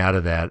shaking me out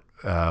of that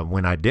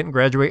when I didn't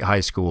graduate high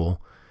school,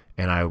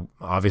 and I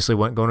obviously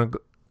wasn't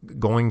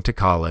going to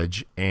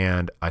college,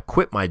 and I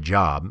quit my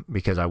job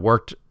because I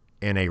worked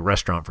in a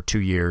restaurant for 2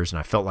 years, and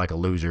I felt like a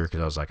loser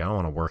because I was like, I don't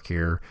want to work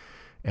here,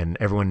 and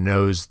everyone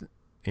knows,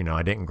 you know,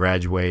 I didn't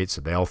graduate, so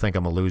they all think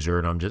I'm a loser,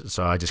 and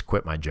so I just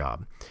quit my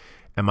job.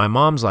 And my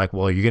mom's like,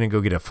 well, you're going to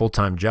go get a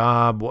full-time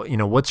job? Well, you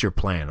know, what's your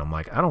plan? I'm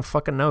like, I don't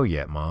fucking know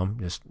yet, Mom.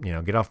 Just, you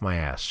know, get off my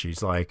ass.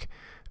 She's like,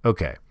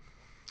 okay,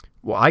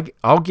 well,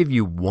 I'll give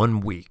you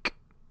 1 week,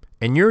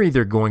 and you're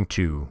either going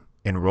to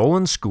enroll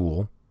in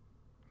school,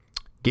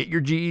 get your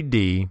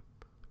GED,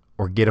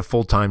 or get a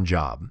full-time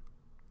job.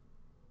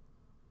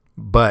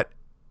 But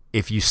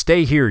if you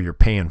stay here, you're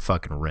paying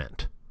fucking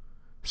rent.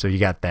 So you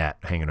got that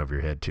hanging over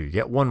your head too. You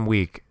get 1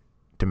 week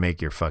to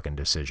make your fucking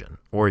decision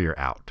or you're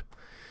out.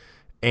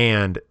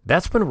 And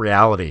that's when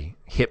reality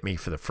hit me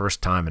for the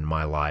first time in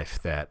my life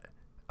that,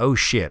 oh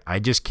shit, I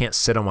just can't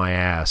sit on my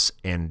ass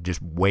and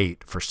just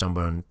wait for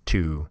someone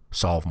to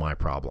solve my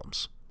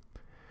problems.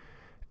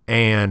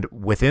 And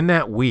within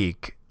that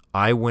week,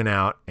 I went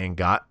out and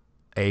got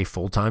a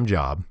full-time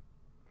job,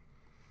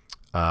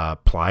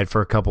 applied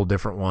for a couple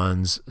different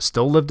ones,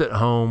 still lived at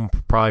home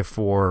probably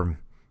for,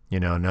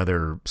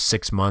 another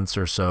 6 months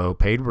or so,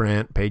 paid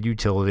rent, paid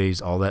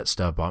utilities, all that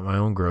stuff, bought my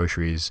own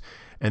groceries,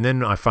 and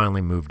then I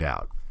finally moved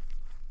out.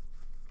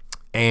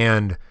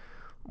 And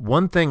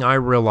one thing I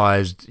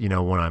realized,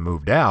 when I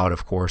moved out,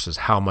 of course, is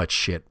how much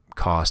shit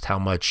cost, how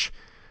much,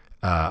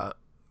 how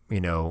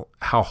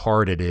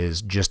hard it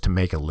is just to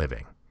make a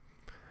living.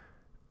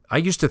 I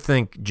used to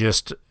think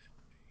just,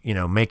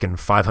 making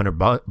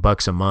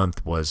 $500 a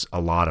month was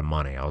a lot of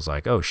money. I was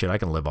like, oh shit, I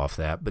can live off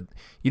that. But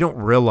you don't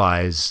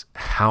realize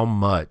how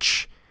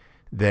much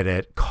that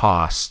it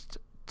costs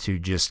to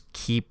just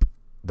keep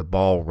the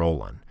ball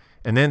rolling.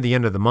 And then at the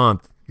end of the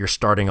month, you're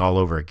starting all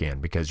over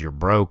again because you're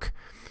broke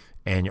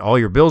and all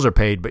your bills are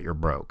paid, but you're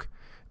broke.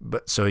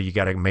 But so you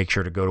got to make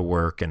sure to go to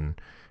work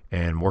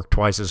and work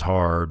twice as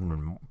hard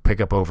and pick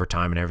up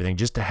overtime and everything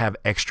just to have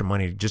extra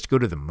money to just go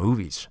to the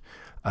movies.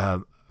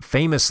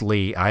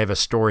 Famously, I have a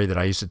story that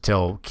I used to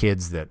tell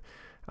kids that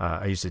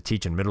I used to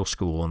teach in middle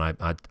school, and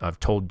I've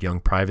told young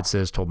privates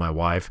this, told my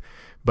wife,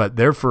 but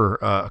there for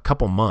a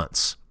couple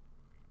months,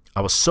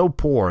 I was so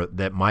poor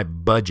that my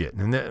budget,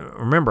 and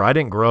remember, I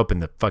didn't grow up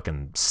in the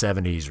fucking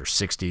 70s or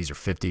 60s or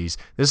 50s.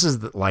 This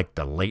is like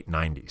the late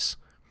 90s,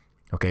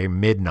 okay,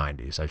 mid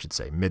 90s, I should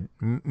say, mid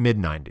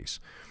 90s.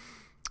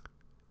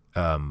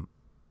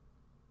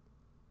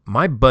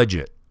 My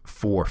budget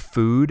for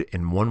food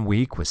in 1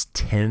 week was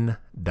 $10.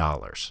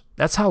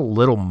 That's how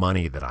little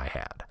money that I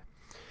had.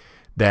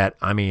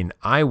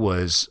 I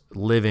was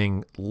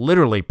living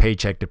literally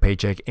paycheck to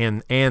paycheck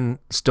and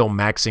still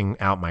maxing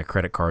out my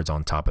credit cards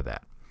on top of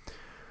that.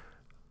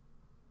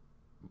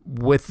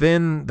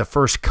 Within the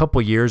first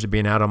couple years of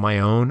being out on my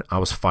own, I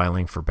was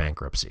filing for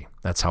bankruptcy.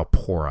 That's how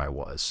poor I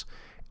was.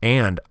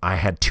 And I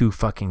had 2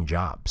 fucking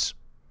jobs.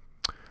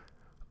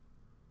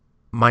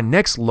 My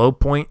next low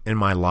point in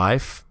my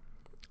life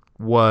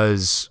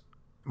was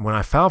when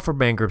I filed for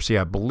bankruptcy.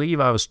 I believe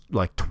I was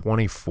like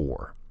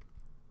 24.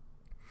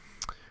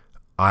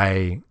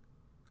 I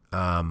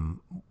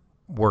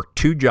worked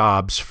 2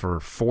 jobs for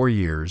 4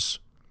 years,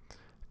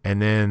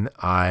 and then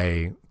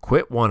I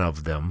quit one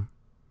of them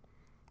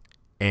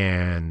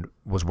and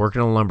was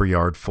working in a lumber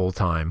yard full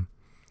time,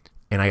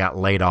 and I got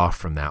laid off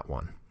from that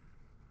one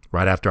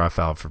right after I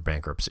filed for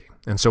bankruptcy.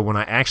 And so when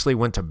I actually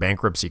went to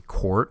bankruptcy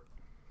court,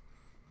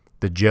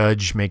 the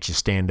judge makes you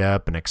stand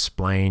up and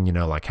explain,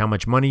 like how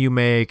much money you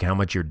make, how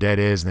much your debt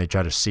is, and they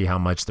try to see how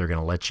much they're going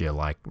to let you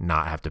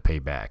not have to pay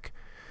back.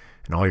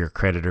 And all your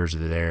creditors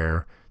are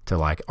there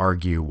to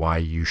argue why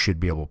you should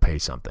be able to pay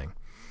something.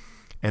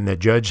 And the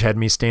judge had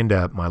me stand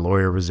up. My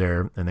lawyer was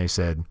there, and they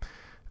said,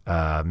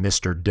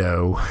 Mr.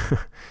 Doe,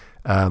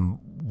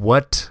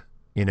 what's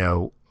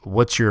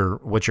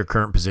your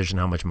current position?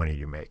 How much money do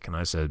you make? And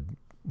I said,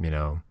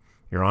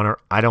 Your Honor,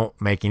 I don't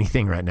make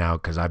anything right now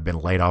because I've been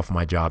laid off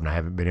my job and I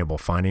haven't been able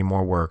to find any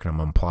more work, and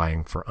I'm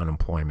applying for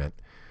unemployment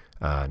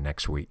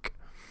next week.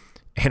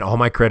 And all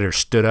my creditors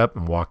stood up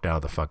and walked out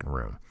of the fucking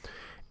room.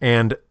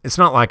 And it's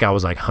not like I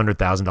was like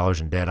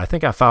 $100,000 in debt. I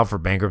think I filed for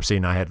bankruptcy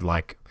and I had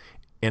I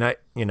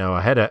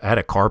had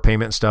a car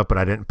payment and stuff, but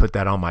I didn't put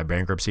that on my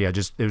bankruptcy. It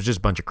was just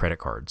a bunch of credit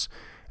cards.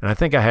 And I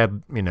think I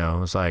had, it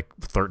was like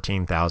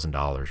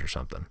 $13,000 or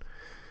something.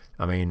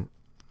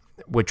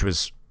 Which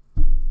was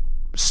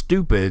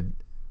stupid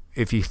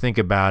if you think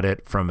about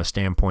it from a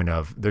standpoint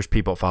of there's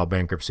people that file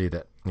bankruptcy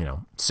that,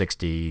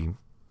 $60,000,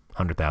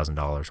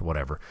 $100,000,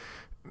 whatever.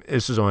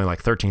 This was only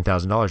like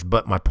 $13,000.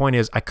 But my point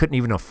is I couldn't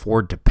even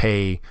afford to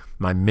pay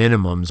my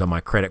minimums on my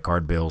credit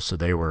card bills. So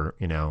they were,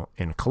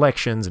 in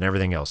collections and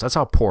everything else. That's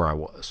how poor I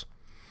was.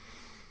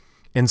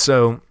 And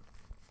so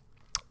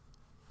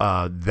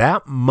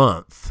that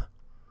month,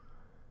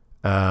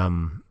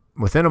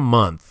 within a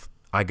month,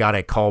 I got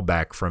a call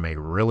back from a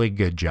really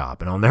good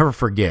job. And I'll never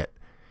forget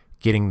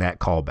getting that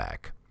call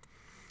back.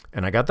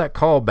 And I got that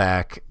call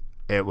back.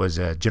 It was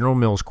a General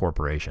Mills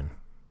Corporation.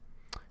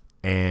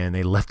 And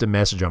they left a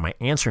message on my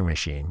answering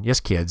machine. Yes,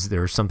 kids,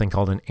 there was something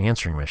called an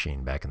answering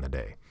machine back in the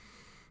day.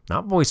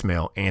 Not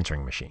voicemail,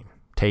 answering machine.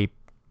 Tape,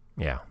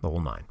 yeah, the whole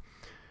 9.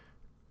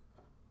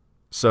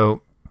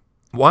 So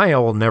why I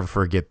will never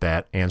forget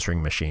that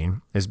answering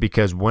machine is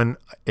because when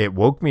it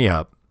woke me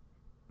up,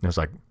 it was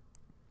like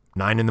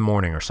 9 in the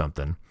morning or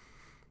something,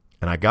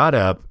 and I got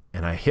up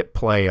and I hit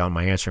play on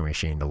my answering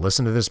machine to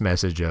listen to this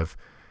message of,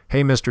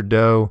 hey, Mr.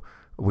 Doe,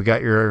 we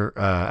got your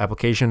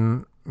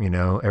application,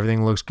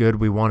 everything looks good.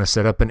 We want to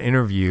set up an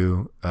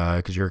interview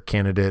because you're a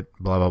candidate,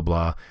 blah, blah,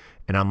 blah.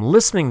 And I'm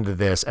listening to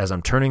this as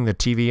I'm turning the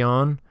TV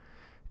on,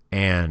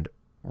 and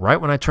right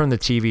when I turn the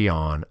TV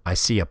on, I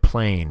see a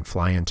plane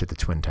fly into the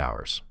Twin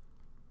Towers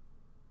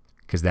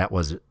because that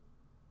was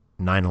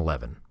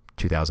 9/11,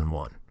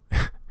 2001.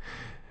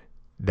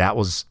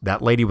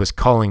 That lady was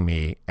calling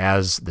me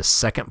as the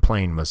second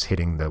plane was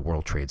hitting the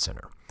World Trade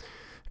Center.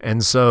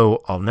 And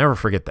so I'll never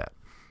forget that.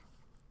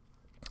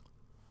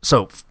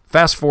 So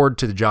fast forward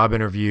to the job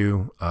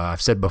interview.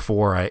 I've said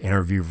before, I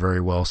interview very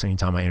well. So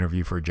anytime I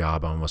interview for a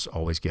job, I almost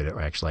always get it.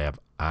 Actually,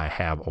 I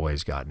have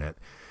always gotten it.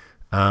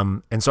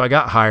 And so I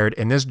got hired,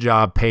 and this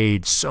job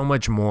paid so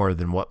much more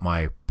than what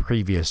my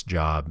previous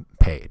job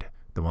paid,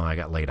 the one I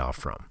got laid off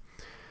from.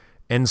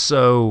 And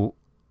so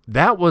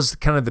that was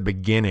kind of the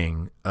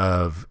beginning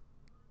of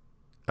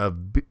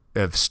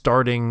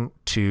starting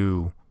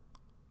to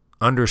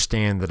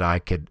understand that I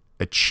could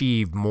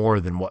achieve more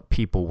than what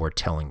people were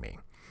telling me.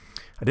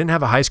 I didn't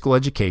have a high school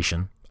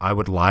education. I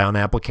would lie on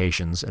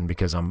applications, and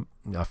because I'm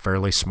a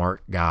fairly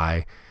smart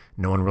guy,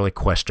 no one really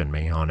questioned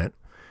me on it.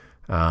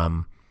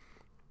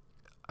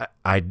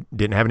 I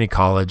didn't have any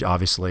college,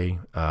 obviously.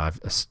 I've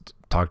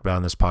talked about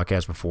in this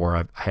podcast before.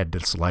 I had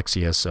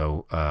dyslexia,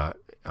 so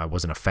I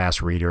wasn't a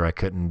fast reader. I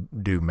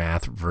couldn't do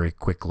math very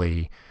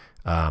quickly.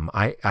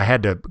 I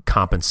had to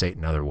compensate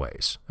in other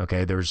ways.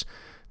 Okay, there's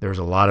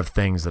a lot of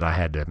things that I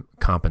had to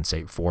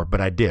compensate for,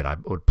 but I did. I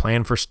would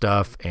plan for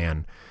stuff,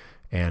 and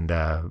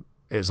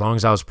as long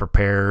as I was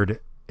prepared,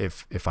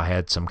 if I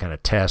had some kind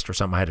of test or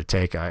something I had to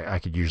take, I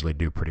could usually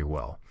do pretty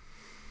well.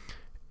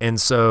 And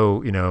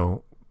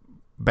so,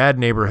 bad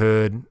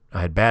neighborhood. I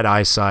had bad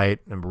eyesight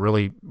and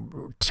really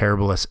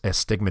terrible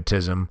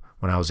astigmatism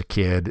when I was a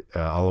kid,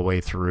 all the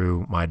way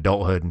through my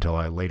adulthood until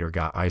I later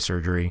got eye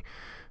surgery.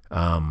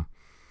 I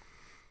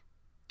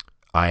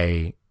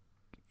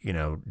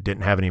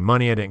didn't have any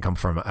money. I didn't come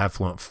from an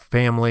affluent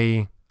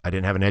family. I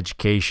didn't have an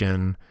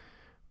education,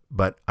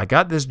 but I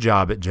got this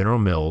job at General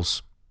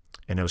Mills,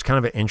 and it was kind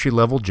of an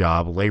entry-level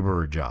job,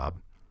 laborer job.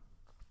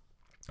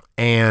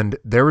 And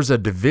there was a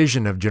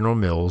division of General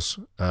Mills,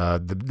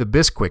 the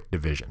Bisquick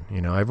division.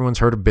 Everyone's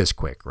heard of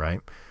Bisquick, right?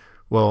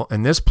 Well,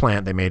 in this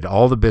plant, they made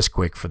all the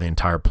Bisquick for the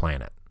entire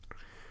planet.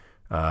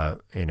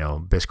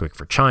 Bisquick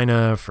for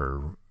China,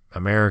 for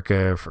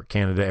America, for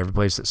Canada, every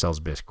place that sells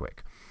Bisquick.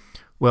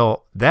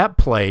 Well, that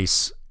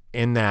place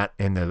in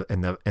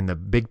the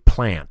big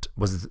plant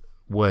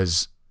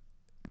was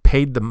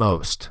paid the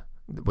most,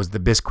 was the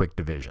Bisquick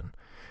division.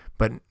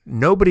 But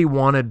nobody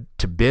wanted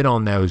to bid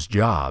on those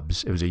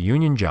jobs. It was a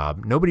union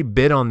job. Nobody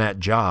bid on that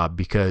job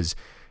because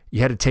you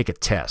had to take a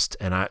test.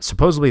 And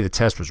supposedly the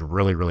test was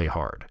really, really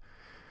hard.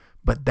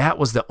 But that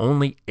was the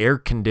only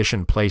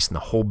air-conditioned place in the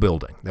whole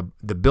building.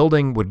 The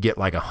building would get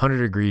like 100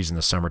 degrees in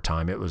the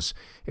summertime. It was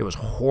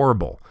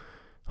horrible.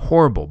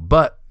 Horrible.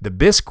 But the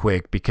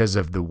Bisquick, because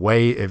of the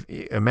way,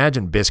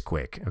 imagine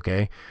Bisquick,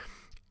 okay?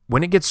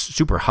 When it gets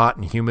super hot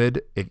and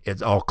humid,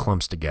 it all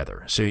clumps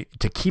together. So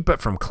to keep it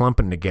from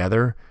clumping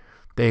together,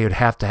 they would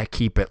have to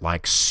keep it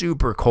like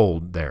super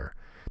cold there.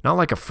 Not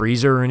like a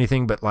freezer or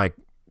anything, but like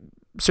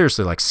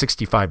seriously like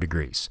 65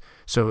 degrees.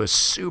 So it was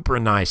super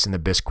nice in the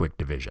Bisquick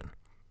division.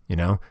 They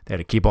had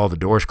to keep all the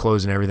doors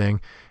closed and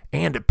everything.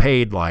 And it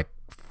paid like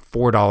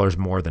 $4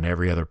 more than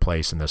every other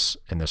place in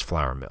this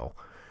flour mill.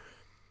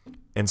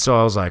 And so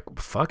I was like,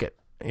 fuck it.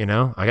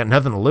 I got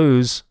nothing to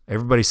lose.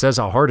 Everybody says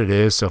how hard it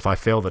is. So if I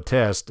fail the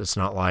test, it's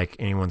not like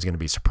anyone's going to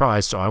be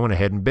surprised. So I went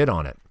ahead and bid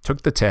on it,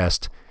 took the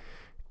test,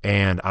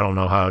 and I don't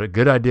know how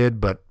good I did,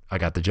 but I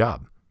got the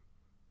job.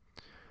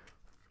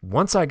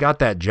 Once I got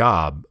that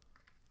job,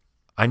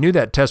 I knew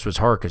that test was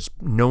hard because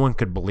no one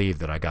could believe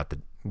that I got the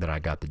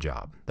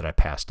job, that I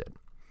passed it.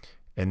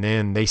 And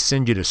then they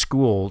send you to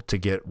school to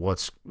get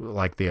what's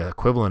like the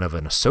equivalent of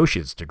an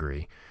associate's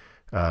degree,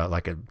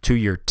 like a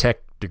 2-year tech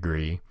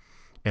degree.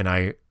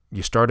 And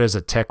you start as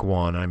a Tech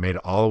 1. I made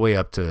it all the way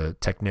up to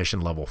technician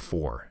level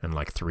 4 in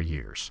like 3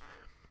 years,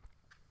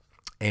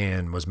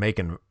 and was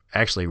making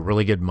actually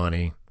really good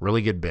money,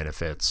 really good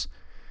benefits.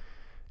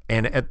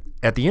 And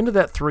at the end of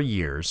that 3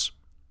 years,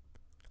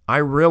 I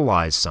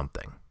realized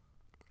something,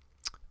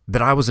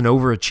 that I was an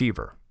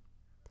overachiever,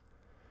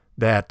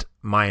 that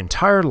my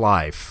entire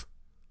life,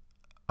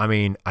 I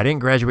didn't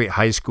graduate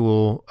high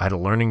school. I had a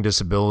learning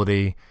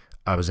disability.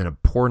 I was in a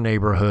poor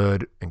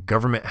neighborhood in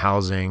government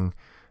housing.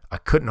 I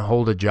couldn't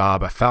hold a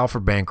job. I filed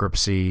for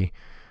bankruptcy.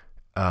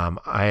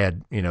 I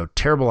had,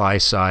 terrible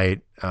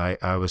eyesight.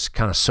 I was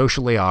kind of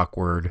socially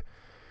awkward.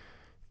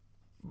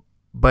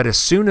 But as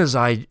soon as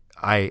I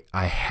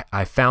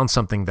found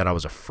something that I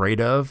was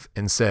afraid of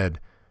and said,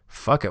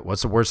 fuck it,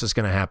 what's the worst that's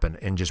going to happen?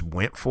 And just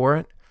went for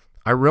it.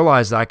 I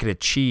realized that I could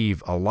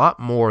achieve a lot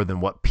more than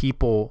what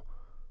people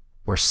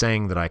were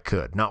saying that I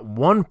could. Not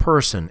one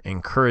person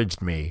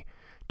encouraged me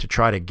to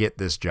try to get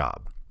this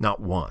job.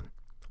 Not one.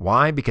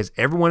 Why? Because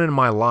everyone in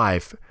my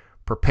life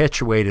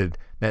perpetuated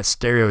that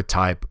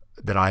stereotype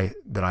that I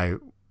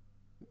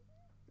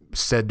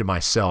said to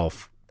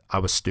myself I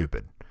was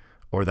stupid,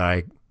 or that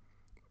I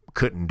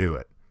couldn't do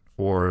it,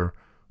 or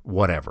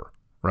whatever,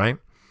 right?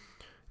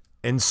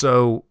 And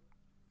so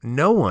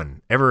no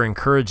one ever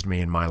encouraged me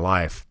in my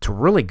life to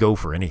really go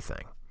for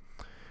anything.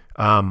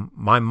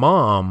 My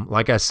mom,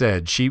 like I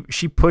said, she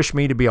pushed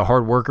me to be a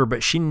hard worker,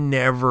 but she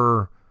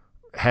never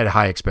had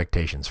high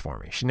expectations for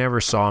me. She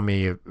never saw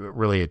me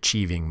really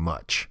achieving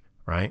much,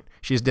 right?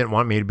 She just didn't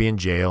want me to be in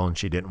jail, and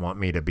she didn't want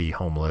me to be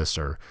homeless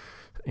or,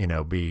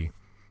 be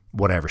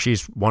whatever. She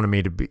just wanted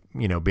me to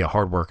be a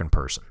hardworking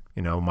person.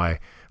 I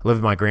lived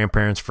with my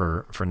grandparents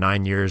for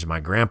 9 years. My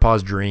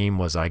grandpa's dream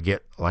was I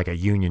get like a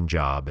union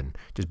job and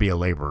just be a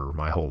laborer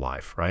my whole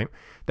life, right?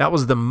 That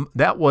was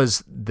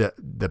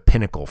the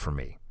pinnacle for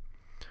me.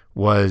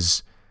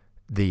 Was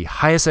the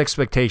highest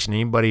expectation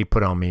anybody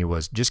put on me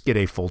was just get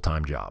a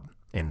full-time job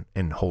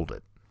and hold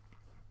it.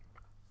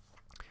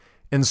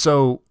 And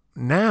so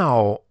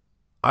now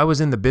I was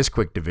in the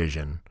Bisquick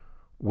division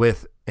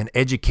with an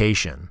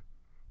education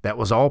that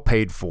was all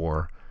paid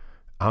for.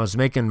 I was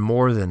making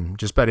more than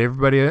just about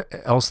everybody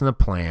else in the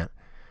plant.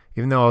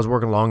 Even though I was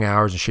working long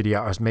hours and shitty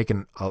hours, I was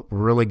making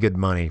really good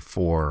money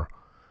for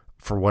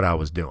what I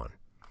was doing.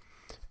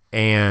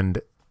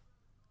 And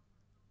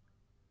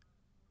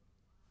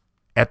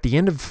at the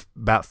end of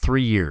about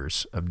 3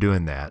 years of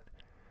doing that,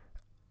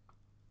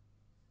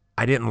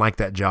 I didn't like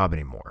that job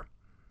anymore.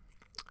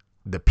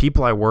 The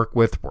people I worked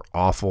with were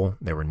awful.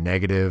 They were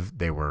negative.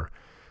 They were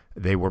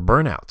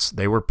burnouts.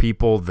 They were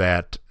people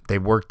that they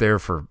worked there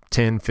for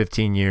 10,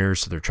 15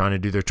 years. So they're trying to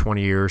do their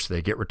 20 years. So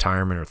they get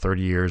retirement, or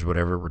 30 years,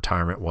 whatever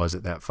retirement was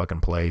at that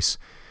fucking place.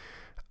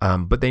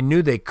 But they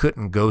knew they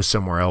couldn't go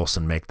somewhere else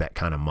and make that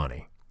kind of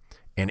money.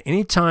 And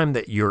anytime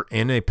that you're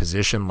in a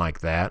position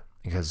like that,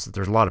 because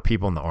there's a lot of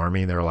people in the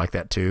Army that are like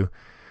that too,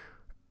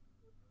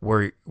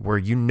 where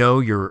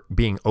you're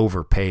being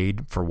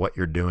overpaid for what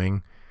you're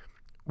doing,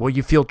 well,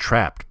 you feel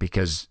trapped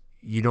because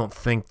you don't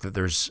think that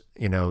there's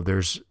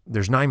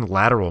not even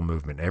lateral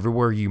movement.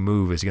 Everywhere you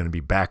move is going to be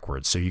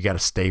backwards, so you got to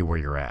stay where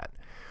you're at.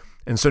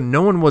 And so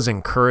no one was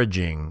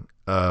encouraging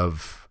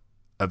of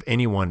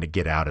anyone to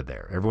get out of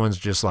there. Everyone's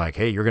just like,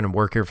 hey, you're going to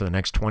work here for the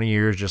next 20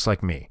 years just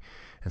like me.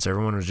 And so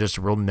everyone was just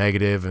real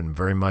negative and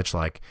very much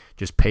like,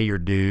 just pay your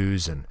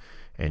dues and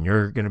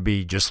you're going to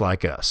be just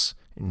like us,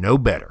 no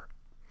better.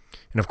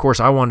 And of course,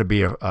 I wanted to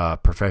be a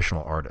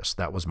professional artist.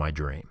 That was my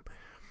dream.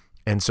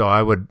 And so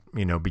I would,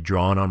 be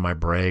drawing on my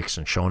breaks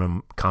and showing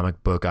them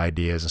comic book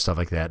ideas and stuff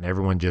like that. And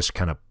everyone just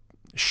kind of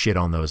shit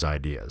on those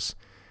ideas.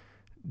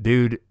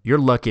 Dude, you're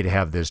lucky to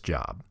have this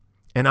job.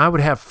 And I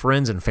would have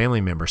friends and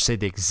family members say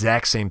the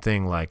exact same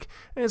thing. Like,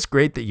 it's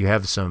great that you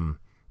have some,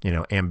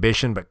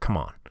 ambition, but come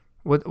on.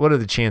 What are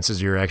the chances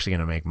you're actually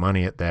going to make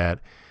money at that?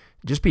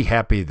 Just be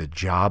happy the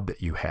job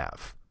that you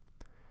have.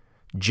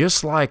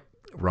 Just like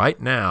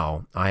right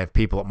now, I have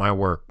people at my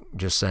work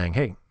just saying,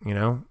 hey,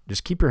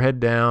 just keep your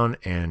head down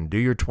and do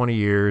your 20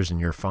 years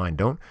and you're fine.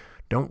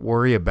 Don't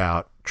worry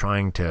about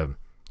trying to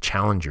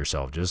challenge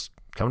yourself. Just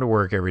come to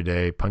work every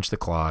day, punch the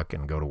clock,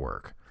 and go to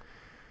work.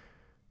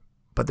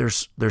 But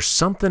there's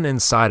something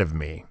inside of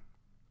me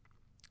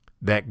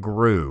that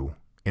grew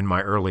in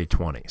my early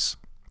 20s.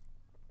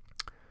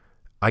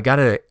 I got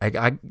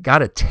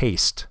a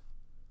taste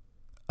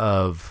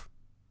of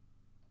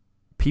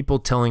people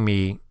telling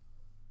me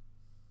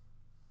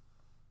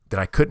that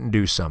I couldn't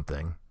do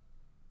something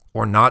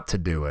or not to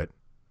do it.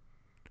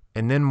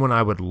 And then when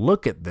I would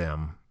look at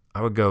them,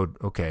 I would go,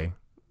 okay,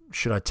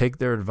 should I take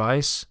their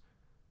advice?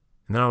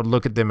 And then I would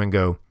look at them and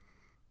go,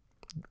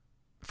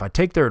 if I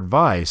take their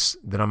advice,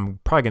 then I'm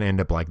probably going to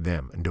end up like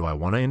them. And do I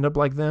want to end up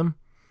like them?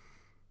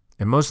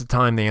 And most of the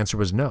time the answer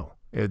was no.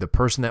 The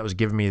person that was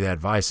giving me that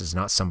advice is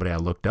not somebody I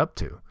looked up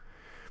to.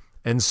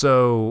 And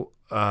so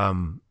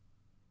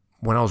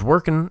when I was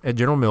working at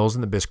General Mills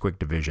in the Bisquick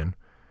division,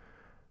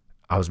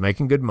 I was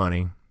making good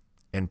money,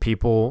 and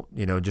people,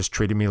 just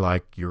treated me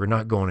like, you're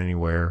not going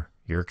anywhere.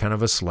 You're kind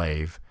of a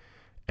slave.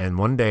 And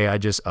one day I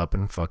just up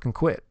and fucking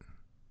quit.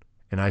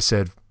 And I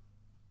said,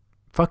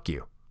 fuck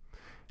you.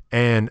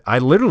 And I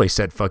literally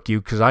said, fuck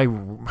you, because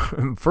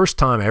first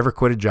time I ever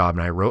quit a job,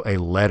 and I wrote a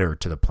letter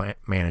to the plant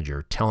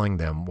manager telling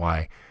them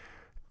why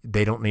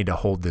they don't need to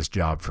hold this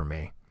job for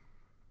me,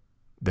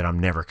 that I'm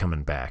never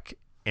coming back,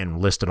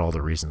 and listed all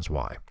the reasons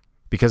why.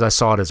 Because I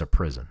saw it as a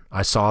prison.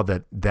 I saw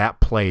that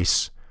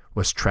place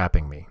was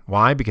trapping me.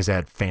 Why? Because it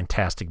had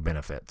fantastic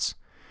benefits.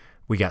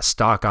 We got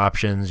stock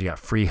options, you got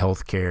free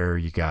health care,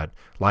 you got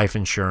life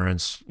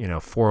insurance,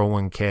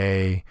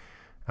 401k,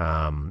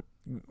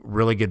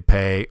 really good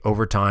pay,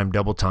 overtime,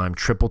 double time,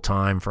 triple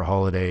time for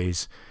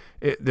holidays.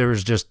 There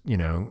was just,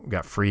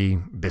 got free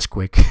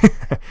Bisquick.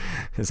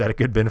 Is that a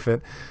good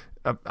benefit?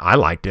 I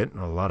liked it.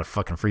 A lot of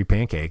fucking free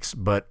pancakes,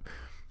 but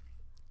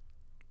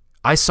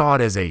I saw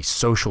it as a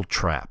social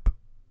trap.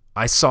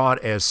 I saw it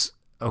as,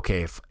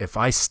 okay, if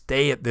I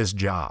stay at this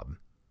job,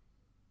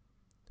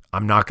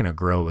 I'm not going to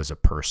grow as a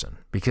person,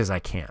 because I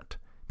can't.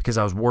 Because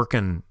I was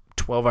working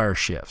 12-hour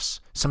shifts,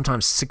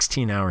 sometimes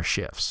 16-hour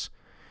shifts.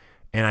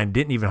 And I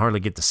didn't even hardly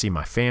get to see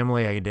my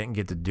family. I didn't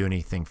get to do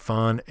anything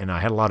fun. And I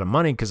had a lot of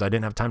money because I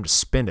didn't have time to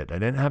spend it. I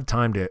didn't have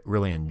time to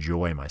really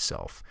enjoy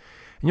myself.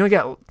 And you only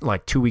got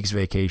like 2 weeks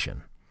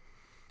vacation.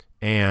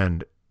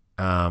 And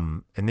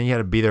then you had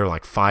to be there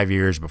like 5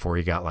 years before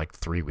you got like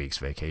 3 weeks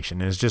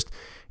vacation. And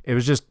it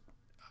was just,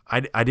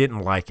 I didn't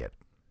like it.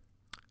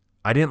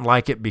 I didn't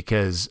like it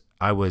because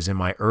I was in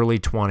my early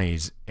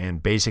 20s,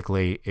 and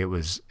basically it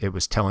was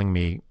telling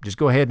me, just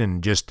go ahead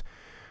and just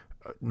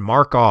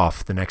mark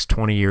off the next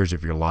 20 years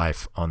of your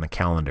life on the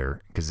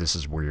calendar, because this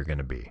is where you're going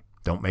to be.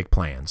 Don't make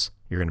plans.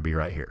 You're going to be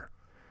right here.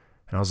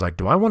 And I was like,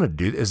 do I want to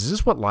do this? Is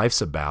this what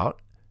life's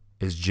about?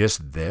 Is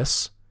just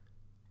this?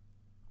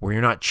 Where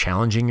you're not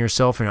challenging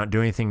yourself, you're not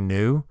doing anything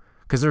new?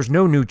 Because there's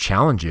no new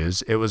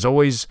challenges. It was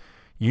always,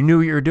 you knew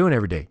what you were doing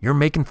every day. You're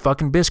making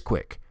fucking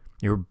Bisquick.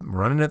 You're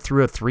running it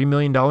through a $3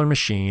 million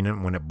machine,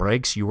 and when it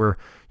breaks, you were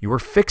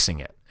fixing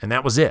it. And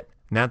that was it.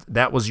 And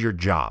that was your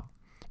job,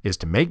 is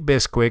to make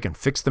Bisquick and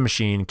fix the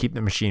machine and keep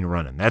the machine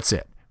running. That's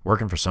it.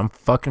 Working for some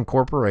fucking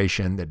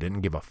corporation that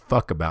didn't give a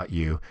fuck about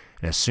you.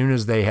 And as soon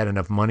as they had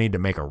enough money to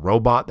make a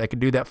robot that could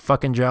do that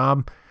fucking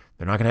job,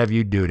 they're not going to have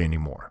you do it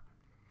anymore.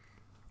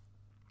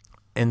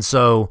 And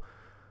so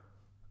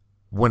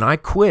when I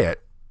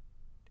quit,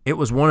 it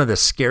was one of the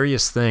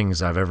scariest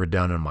things I've ever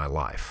done in my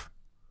life,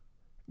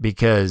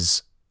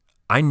 because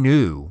I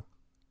knew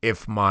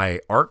if my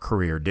art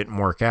career didn't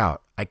work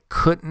out, I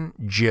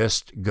couldn't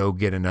just go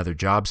get another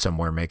job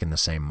somewhere making the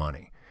same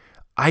money.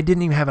 I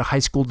didn't even have a high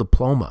school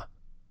diploma.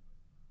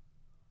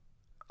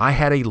 I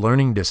had a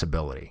learning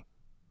disability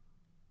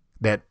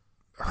that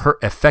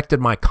affected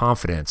my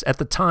confidence. At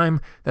the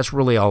time, that's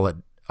really all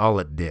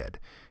it did,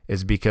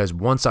 is because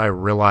once I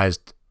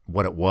realized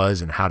what it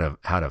was and how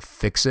to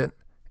fix it,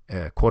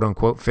 quote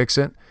unquote fix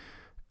it,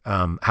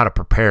 how to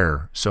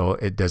prepare so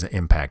it doesn't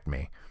impact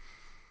me.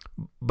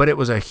 But it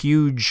was a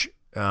huge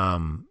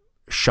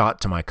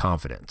shot to my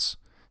confidence.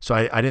 So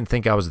I didn't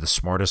think I was the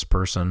smartest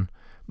person,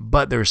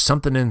 but there's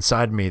something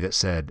inside me that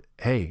said,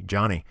 hey,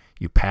 Johnny,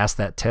 you passed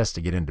that test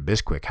to get into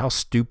Bisquick. How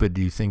stupid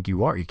do you think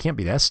you are? You can't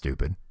be that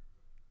stupid.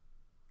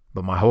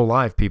 But my whole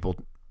life, people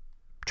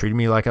treated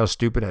me like I was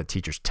stupid. I had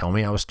teachers tell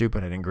me I was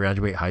stupid. I didn't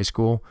graduate high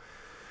school.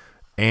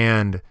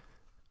 And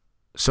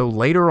so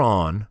later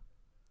on,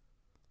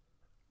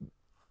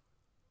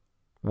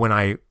 when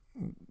I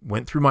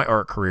went through my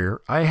art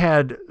career, I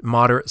had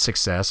moderate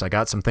success. I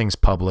got some things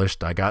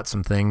published. I got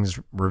some things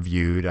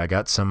reviewed. I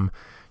got some,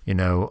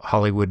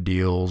 Hollywood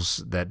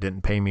deals that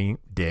didn't pay me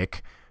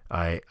dick.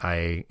 I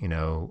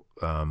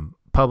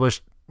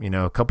published,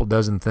 a couple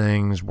dozen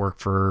things, worked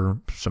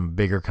for some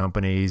bigger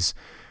companies,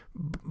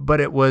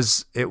 but it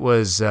was, if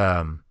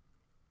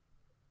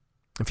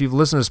you've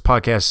listened to this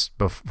podcast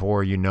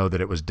before, you know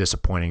that it was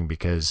disappointing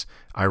because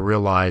I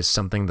realized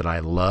something that I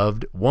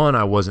loved. One,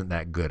 I wasn't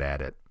that good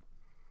at it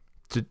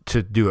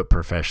to do it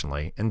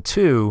professionally. And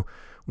two,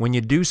 when you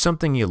do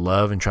something you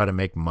love and try to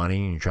make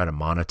money and you try to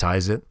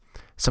monetize it,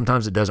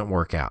 sometimes it doesn't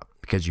work out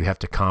because you have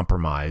to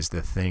compromise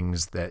the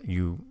things that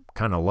you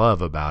kind of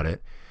love about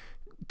it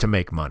to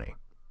make money.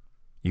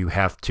 You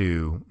have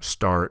to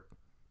start,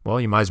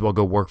 you might as well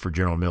go work for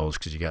General Mills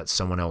because you got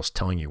someone else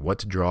telling you what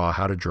to draw,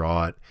 how to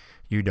draw it.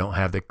 You don't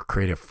have the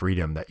creative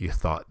freedom that you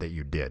thought that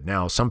you did.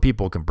 Now, some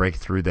people can break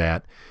through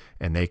that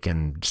and they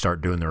can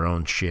start doing their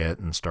own shit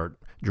and start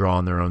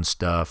drawing their own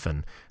stuff,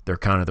 and they're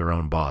kind of their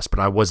own boss. But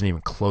I wasn't even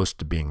close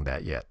to being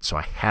that yet, so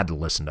I had to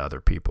listen to other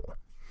people.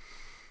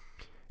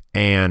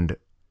 And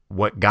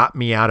what got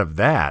me out of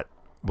that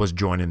was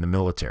joining the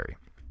military.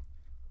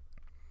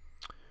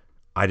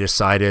 I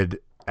decided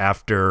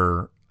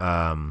after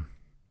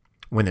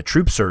when the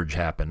troop surge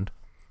happened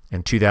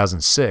in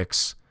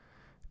 2006,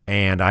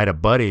 and I had a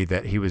buddy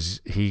that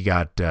he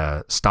got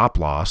stop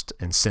lost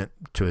and sent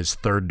to his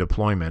third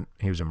deployment.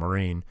 He was a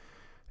Marine,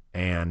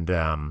 and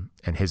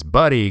his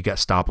buddy got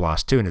stop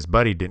lost too, and his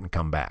buddy didn't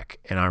come back.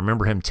 And I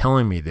remember him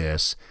telling me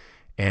this,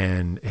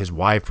 and his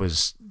wife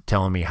was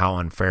telling me how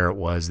unfair it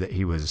was that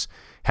he was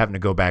having to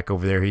go back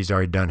over there. He's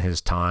already done his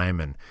time,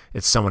 and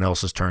it's someone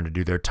else's turn to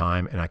do their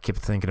time. And I kept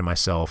thinking to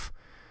myself,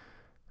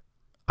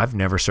 I've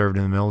never served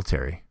in the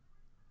military.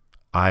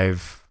 I'm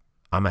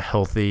a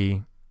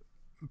healthy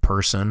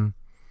person.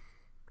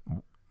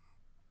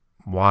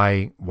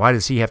 Why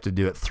does he have to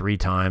do it 3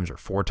 times or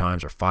 4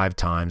 times or 5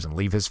 times and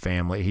leave his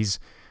family?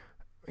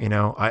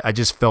 I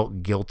just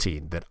felt guilty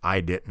that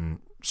I didn't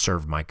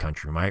serve my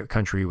country. My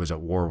country was at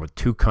war with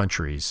 2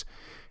 countries,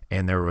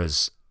 and there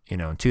was, in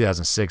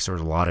 2006, there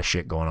was a lot of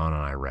shit going on in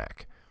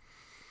Iraq.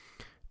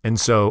 And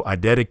so I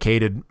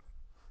dedicated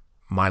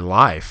my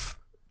life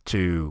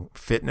to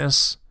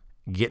fitness,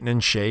 getting in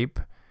shape,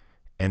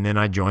 and then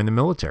I joined the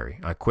military.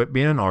 I quit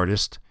being an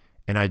artist,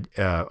 and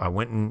I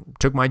went and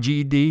took my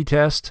GED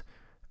test.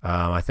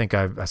 I think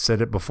I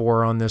said it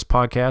before on this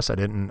podcast. I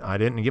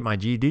didn't get my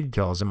GED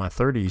until I was in my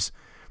 30s,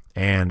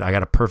 and I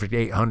got a perfect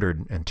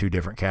 800 in 2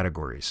 different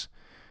categories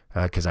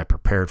because I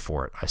prepared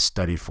for it. I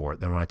studied for it.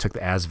 Then when I took the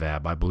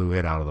ASVAB, I blew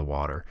it out of the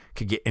water.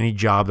 Could get any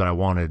job that I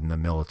wanted in the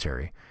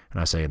military,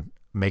 and I said,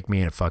 make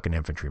me a fucking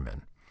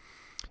infantryman.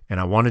 And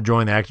I wanted to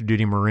join the active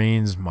duty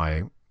Marines.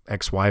 My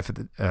ex-wife,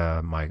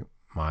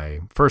 my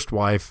first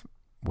wife,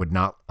 would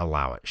not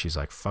allow it. She's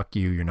like, fuck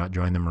you, you're not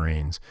joining the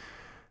Marines.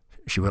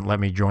 She wouldn't let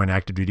me join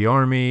active duty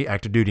Army,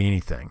 active duty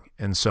anything.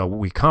 And so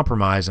we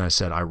compromised, and I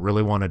said, I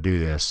really want to do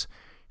this.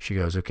 She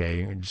goes,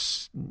 okay,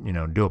 just,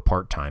 do a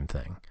part-time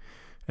thing.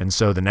 And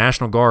so the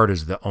National Guard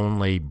is the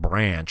only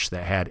branch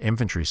that had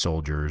infantry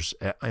soldiers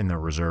in the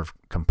reserve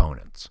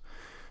components.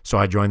 So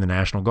I joined the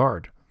National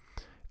Guard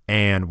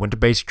and went to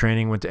basic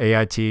training, went to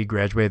AIT,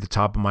 graduated at the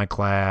top of my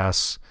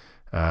class,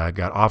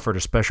 got offered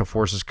a Special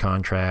Forces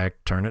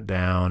contract, turned it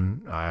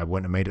down. I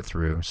wouldn't have made it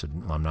through. So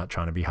I'm not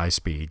trying to be high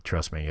speed.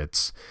 Trust me,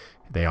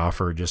 they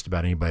offer just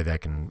about anybody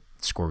that can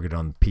score good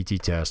on the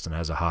PT test and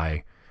has a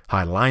high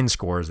line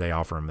scores, they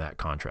offer them that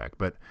contract.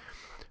 But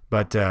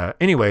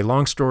anyway,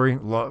 long story,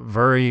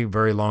 very,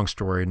 very long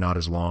story, not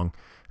as long.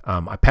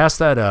 I passed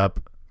that up,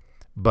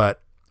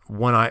 but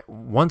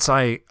once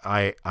I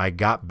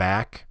got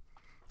back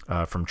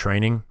from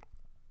training,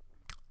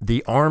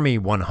 the Army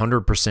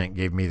 100%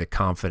 gave me the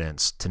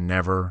confidence to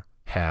never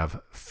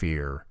have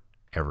fear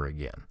ever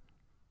again.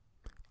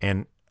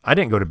 And I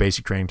didn't go to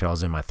basic training until I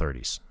was in my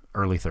 30s,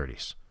 early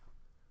 30s.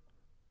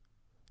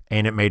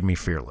 And it made me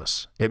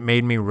fearless. It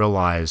made me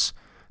realize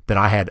that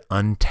I had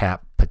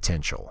untapped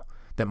potential,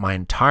 that my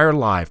entire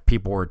life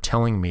people were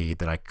telling me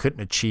that I couldn't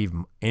achieve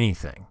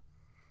anything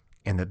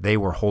and that they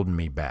were holding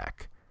me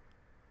back.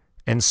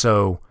 And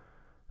so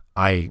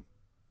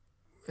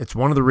it's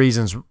one of the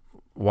reasons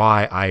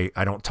why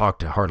I don't talk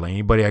to hardly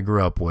anybody I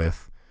grew up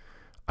with.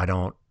 I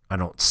don't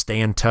stay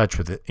in touch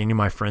with any of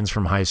my friends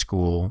from high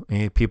school,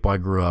 any people I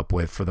grew up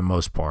with for the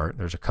most part.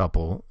 There's a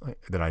couple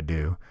that I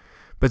do.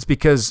 But it's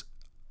because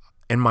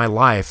in my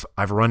life,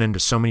 I've run into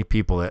so many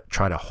people that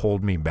try to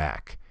hold me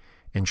back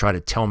and try to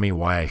tell me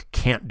why I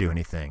can't do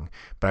anything.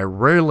 But I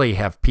rarely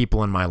have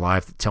people in my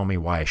life that tell me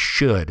why I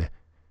should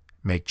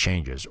make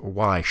changes or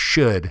why I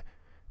should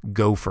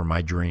go for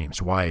my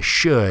dreams, why I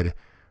should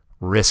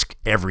risk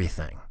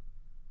everything.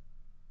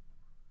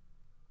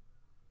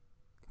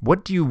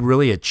 What do you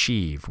really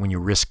achieve when you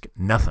risk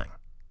nothing?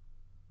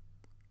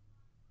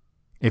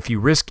 If you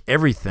risk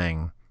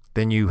everything,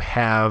 then you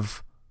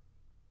have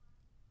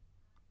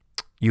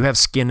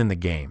skin in the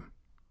game.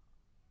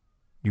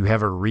 You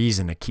have a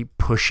reason to keep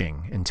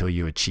pushing until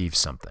you achieve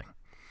something.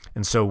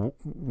 And so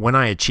when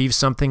I achieved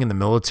something in the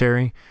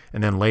military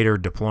and then later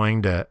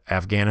deploying to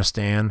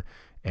Afghanistan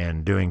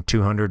and doing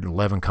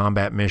 211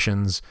 combat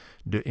missions,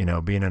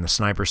 being in a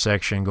sniper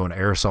section, going to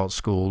air assault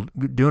school,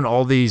 doing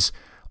all these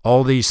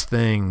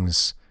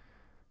things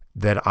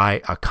that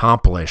I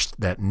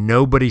accomplished that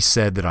nobody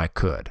said that I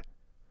could.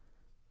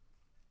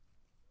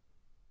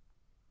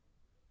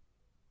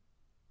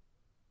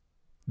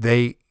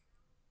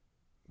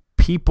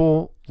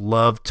 People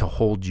love to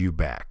hold you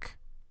back,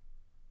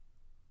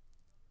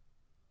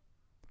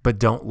 but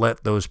don't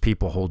let those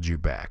people hold you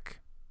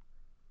back.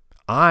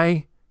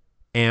 I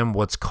am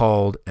what's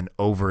called an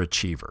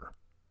overachiever.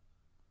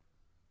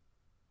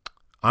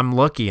 I'm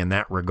lucky in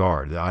that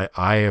regard.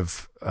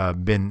 I've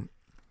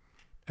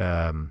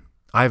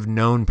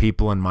known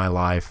people in my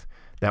life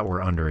that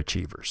were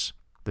underachievers,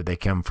 that they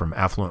come from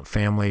affluent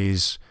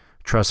families,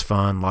 trust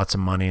fund, lots of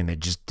money, and they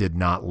just did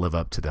not live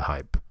up to the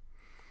hype.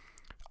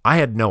 I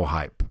had no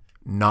hype,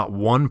 not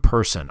one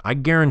person. I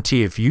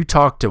guarantee if you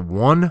talk to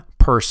one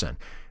person,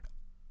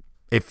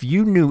 if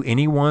you knew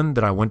anyone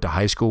that I went to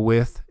high school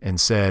with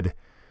and said,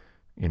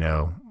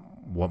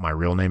 what my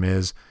real name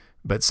is,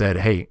 but said,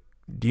 hey,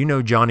 do you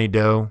know Johnny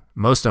Doe?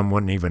 Most of them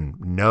wouldn't even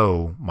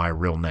know my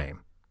real name.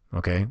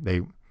 Okay.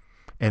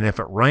 And if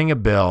it rang a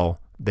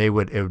bell, it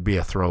would be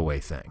a throwaway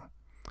thing.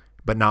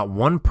 But not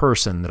one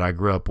person that I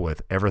grew up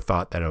with ever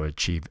thought that I would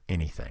achieve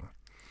anything.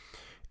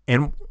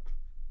 And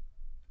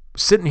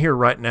sitting here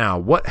right now,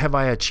 what have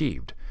I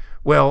achieved?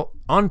 Well,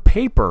 on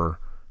paper,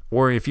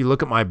 or if you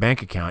look at my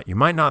bank account, you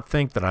might not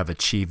think that I've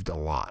achieved a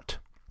lot.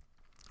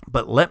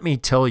 But let me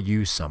tell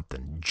you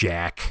something,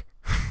 Jack.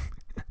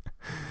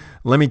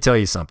 Let me tell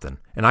you something.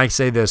 And I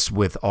say this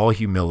with all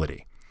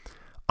humility.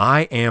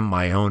 I am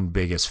my own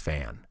biggest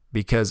fan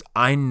because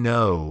I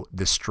know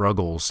the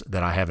struggles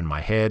that I have in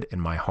my head,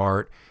 in my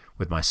heart,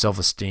 with my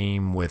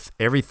self-esteem, with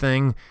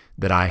everything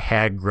that I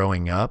had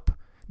growing up.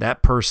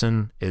 That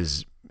person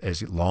is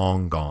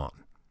long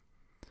gone.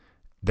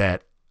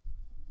 That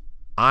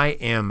I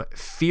am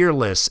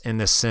fearless in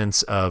the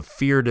sense of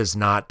fear does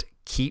not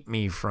keep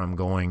me from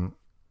going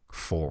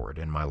forward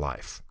in my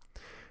life.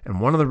 And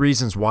one of the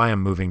reasons why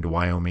I'm moving to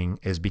Wyoming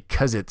is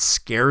because it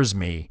scares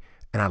me,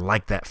 and I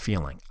like that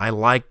feeling. I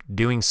like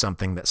doing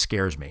something that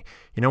scares me.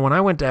 When I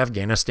went to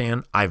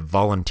Afghanistan, I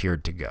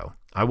volunteered to go.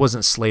 I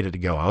wasn't slated to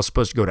go. I was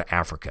supposed to go to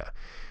Africa.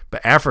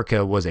 But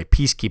Africa was a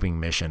peacekeeping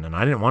mission, and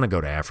I didn't want to go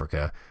to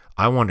Africa.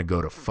 I wanted to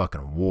go to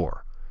fucking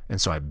war.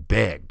 And so I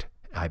begged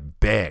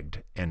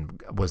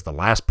and was the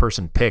last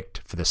person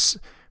picked for this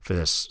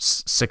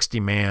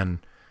 60-man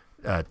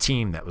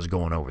team that was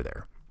going over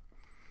there.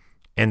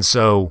 And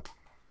so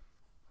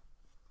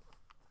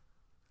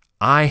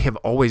I have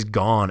always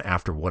gone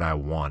after what I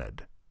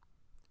wanted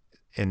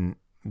in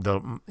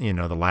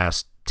the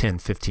last 10,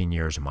 15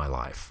 years of my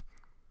life.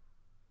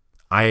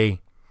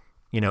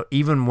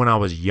 Even when I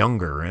was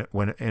younger,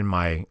 when in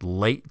my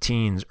late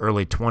teens,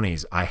 early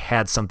 20s, I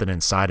had something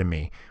inside of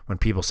me when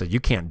people said, you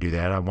can't do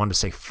that. I wanted to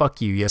say,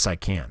 fuck you. Yes, I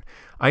can.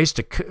 I used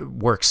to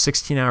work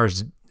 16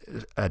 hours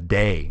a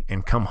day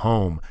and come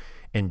home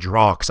and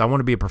draw because I want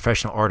to be a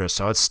professional artist.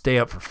 So I'd stay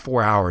up for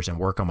 4 hours and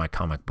work on my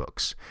comic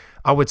books.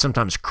 I would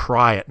sometimes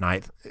cry at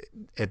night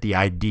at the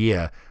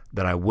idea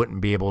that I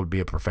wouldn't be able to be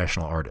a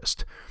professional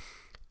artist.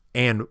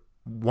 And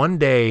one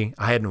day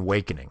I had an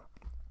awakening,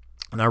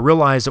 and I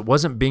realized it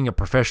wasn't being a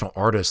professional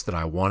artist that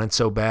I wanted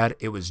so bad.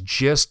 It was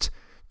just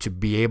to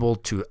be able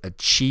to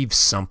achieve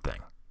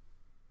something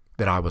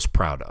that I was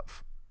proud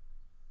of.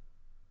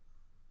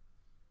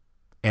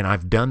 And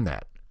I've done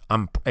that.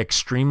 I'm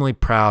extremely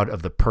proud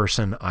of the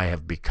person I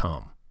have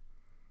become.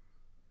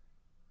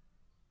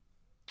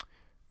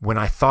 When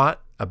I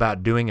thought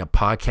about doing a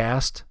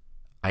podcast,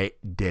 I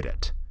did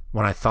it.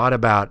 When I thought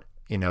about,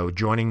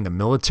 joining the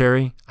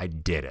military, I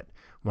did it.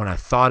 When I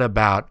thought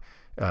about,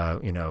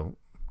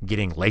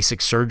 getting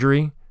LASIK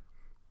surgery,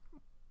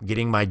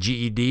 getting my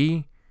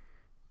GED,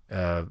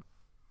 talking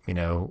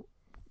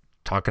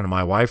to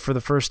my wife for the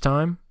first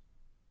time,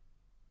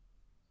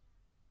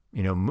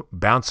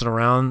 bouncing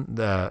around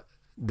the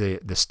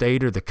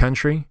state or the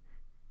country,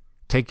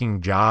 taking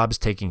jobs,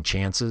 taking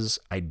chances,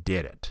 I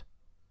did it.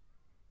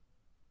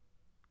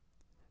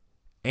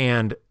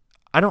 And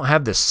I don't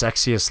have the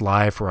sexiest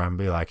life where I'm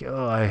be like,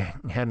 oh, I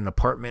had an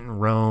apartment in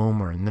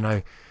Rome, and then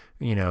I,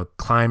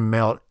 climbed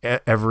Mount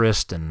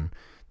Everest, and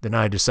then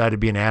I decided to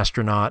be an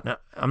astronaut. No,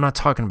 I'm not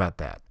talking about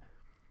that.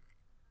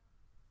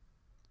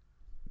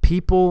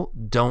 People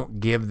don't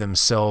give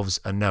themselves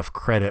enough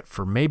credit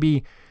for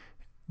maybe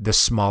the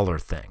smaller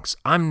things.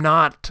 I'm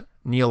not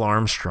Neil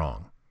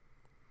Armstrong.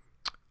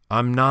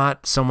 I'm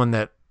not someone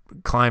that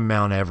climbed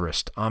Mount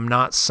Everest. I'm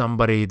not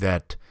somebody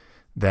that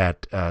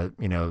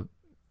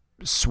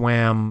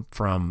swam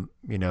from,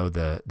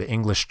 the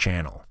English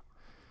Channel.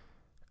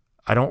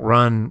 I don't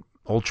run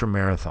ultra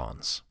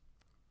marathons.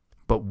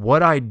 But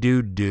what I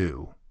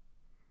do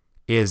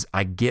is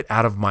I get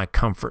out of my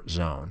comfort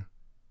zone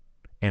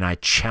and I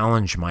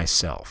challenge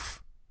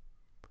myself.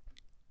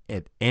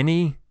 At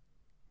any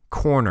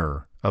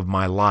corner of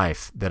my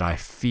life that I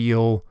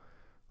feel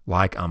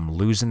like I'm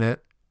losing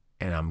it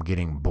and I'm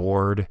getting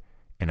bored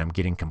and I'm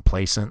getting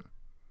complacent,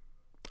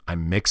 I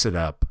mix it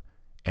up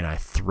and I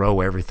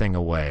throw everything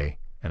away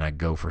and I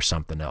go for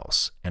something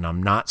else. And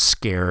I'm not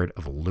scared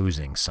of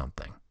losing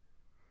something,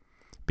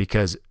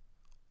 because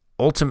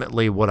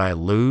ultimately what I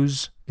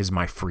lose is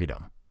my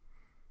freedom.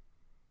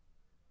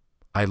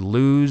 I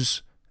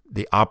lose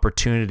the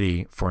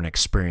opportunity for an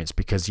experience,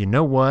 because you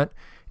know what?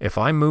 If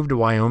I moved to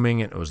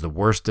Wyoming and it was the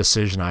worst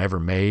decision I ever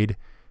made,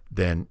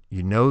 then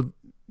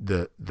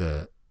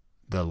the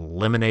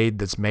lemonade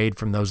that's made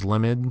from those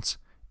lemons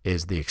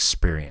is the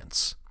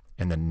experience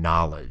and the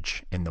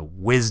knowledge and the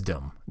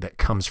wisdom that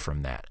comes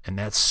from that. And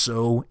that's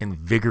so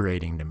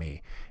invigorating to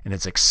me. And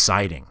it's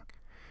exciting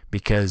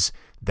because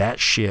that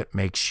shit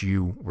makes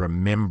you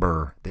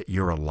remember that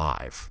you're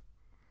alive.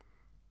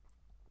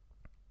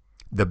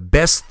 The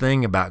best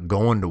thing about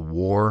going to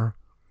war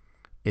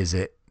is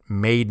it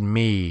made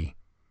me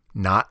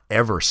not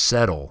ever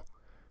settle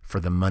for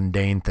the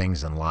mundane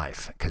things in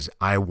life, because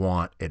I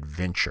want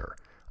adventure,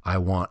 I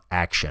want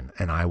action,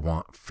 and I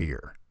want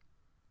fear.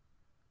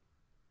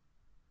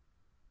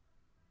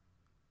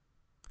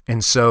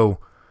 And so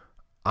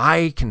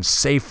I can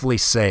safely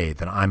say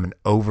that I'm an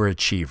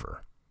overachiever,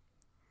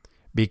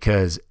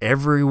 because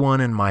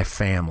everyone in my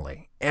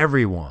family, I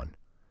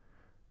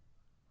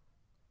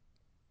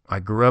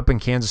grew up in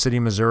Kansas City,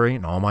 Missouri,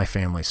 and all my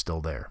family's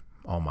still there.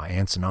 All my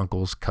aunts and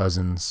uncles,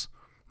 cousins,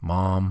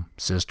 mom,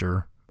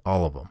 sister,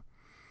 all of them.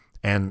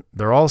 And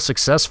they're all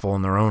successful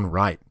in their own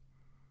right.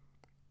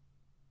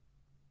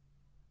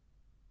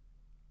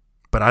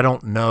 But I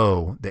don't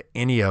know that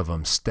any of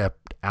them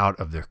stepped out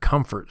of their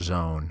comfort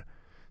zone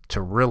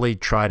to really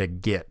try to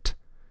get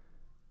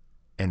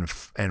and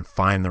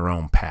find their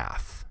own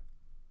path.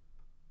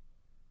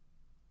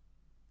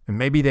 And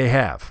maybe they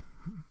have,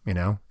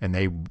 and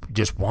they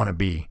just want to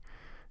be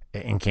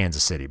in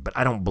Kansas City. But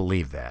I don't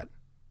believe that.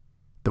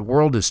 The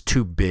world is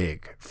too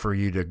big for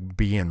you to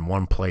be in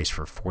one place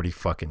for 40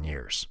 fucking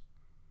years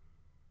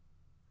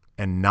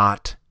and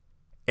not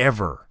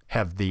ever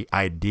have the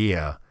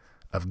idea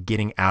of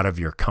getting out of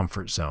your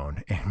comfort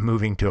zone and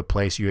moving to a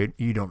place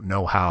you don't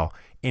know how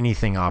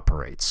anything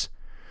operates.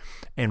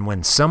 And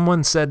when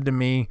someone said to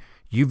me,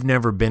 "You've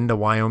never been to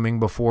Wyoming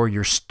before,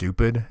 you're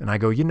stupid," and I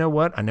go, you know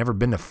what? I never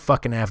been to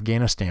fucking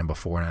Afghanistan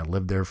before, and I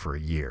lived there for a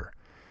year.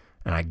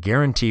 And I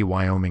guarantee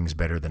Wyoming's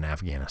better than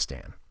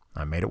Afghanistan.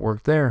 I made it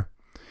work there.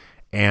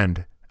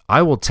 And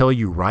I will tell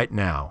you right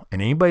now,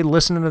 and anybody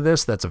listening to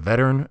this that's a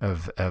veteran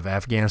of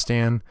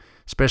Afghanistan,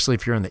 especially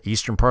if you're in the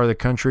eastern part of the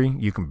country,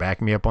 you can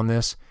back me up on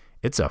this.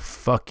 It's a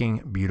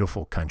fucking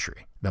beautiful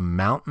country. The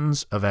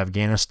mountains of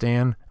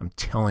Afghanistan, I'm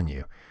telling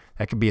you,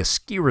 that could be a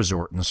ski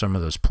resort in some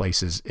of those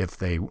places if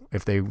they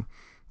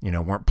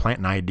weren't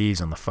planting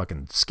IEDs on the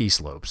fucking ski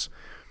slopes.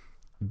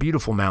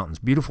 Beautiful mountains,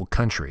 beautiful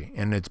country,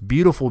 and it's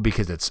beautiful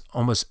because it's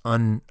almost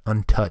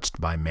untouched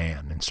by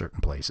man in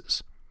certain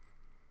places.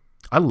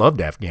 I loved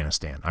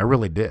Afghanistan. I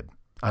really did.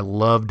 I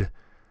loved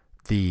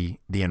the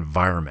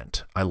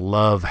environment. I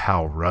love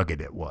how rugged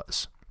it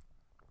was.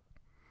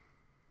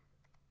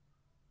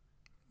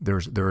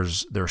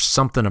 There's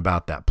something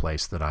about that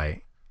place that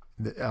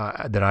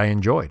I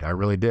enjoyed. I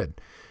really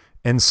did.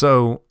 And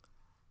so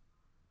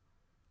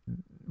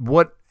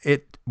what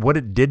it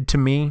did to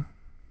me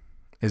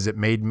is it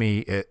made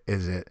me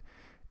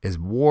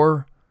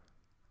war.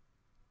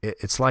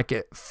 It's like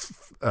it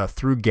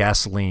threw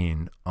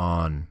gasoline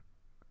on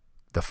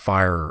the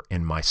fire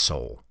in my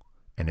soul,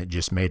 and it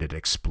just made it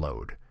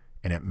explode,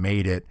 and it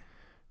made it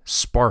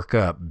spark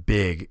up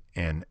big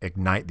and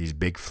ignite these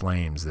big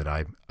flames that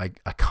I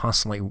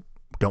constantly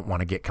don't want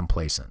to get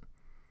complacent.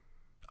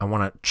 I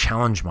want to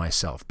challenge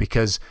myself,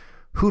 because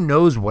who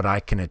knows what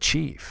I can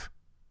achieve?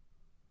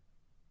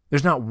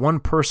 There's not one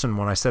person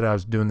when I said I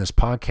was doing this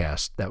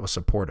podcast that was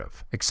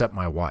supportive, except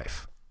my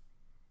wife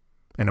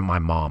and my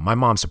mom. My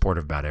mom's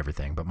supportive about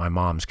everything, but my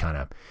mom's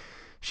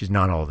she's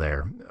not all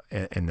there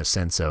in the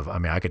sense of, I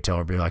mean, I could tell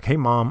her, be like, hey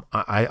mom,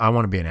 I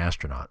want to be an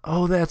astronaut.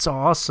 Oh, that's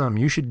awesome.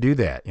 You should do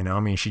that. I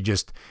mean, she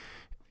just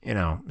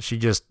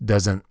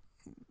doesn't,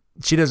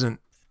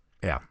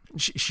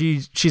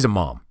 she's a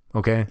mom.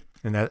 Okay.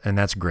 And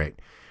that's great.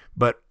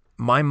 But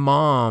my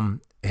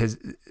mom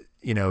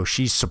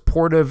she's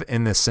supportive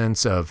in the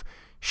sense of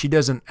she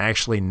doesn't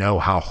actually know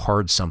how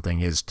hard something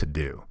is to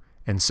do.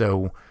 And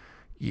so,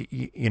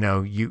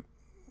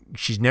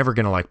 she's never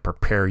going to like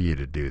prepare you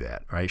to do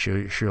that, right?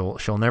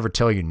 She'll never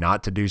tell you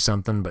not to do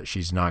something, but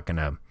she's not going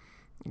to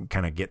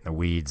kind of get in the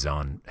weeds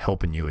on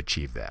helping you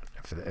achieve that,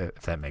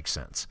 if that makes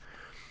sense.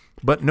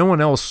 But no one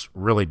else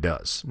really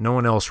does. No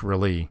one else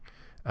really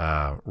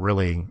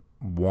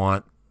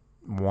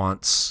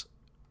wants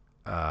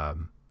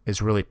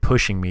is really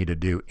pushing me to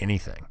do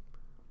anything.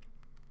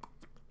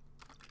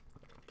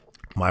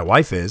 My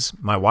wife's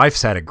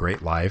had a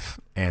great life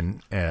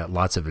and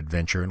lots of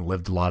adventure and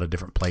lived a lot of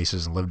different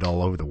places and lived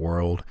all over the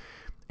world.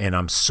 And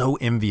I'm so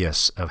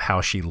envious of how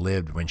she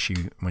lived when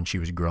she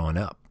was growing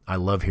up. I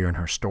love hearing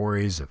her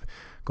stories of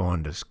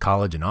going to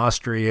college in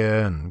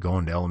Austria and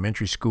going to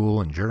elementary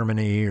school in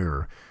Germany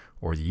or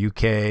the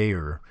UK,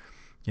 or,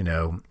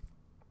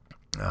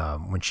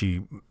 when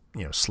she,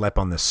 slept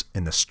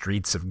in the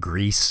streets of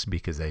Greece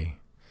because they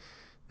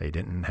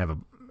didn't have a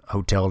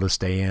hotel to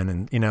stay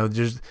in.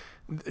 And,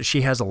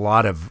 she has a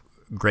lot of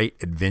great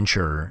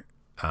adventure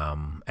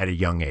at a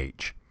young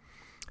age.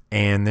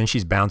 And then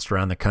she's bounced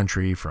around the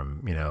country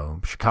from,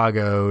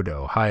 Chicago to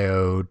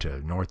Ohio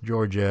to North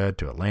Georgia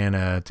to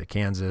Atlanta to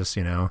Kansas.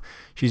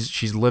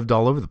 She's lived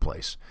all over the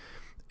place.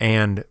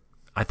 And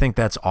I think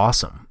that's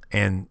awesome.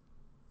 And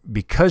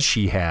because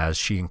she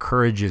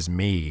encourages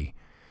me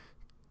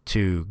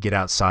to get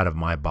outside of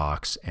my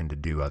box and to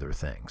do other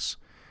things.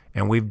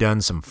 And we've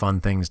done some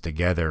fun things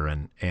together,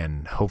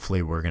 and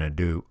hopefully we're going to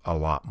do a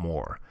lot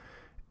more.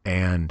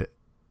 And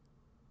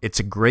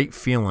it's a great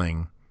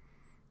feeling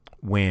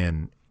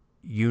when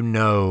you're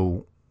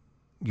not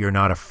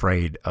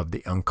afraid of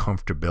the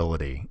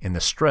uncomfortability and the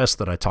stress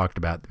that I talked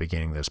about at the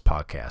beginning of this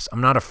podcast.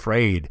 I'm not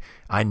afraid.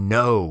 I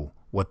know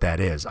what that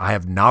is. I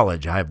have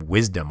knowledge. I have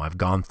wisdom. I've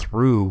gone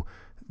through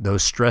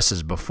those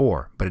stresses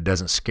before, but it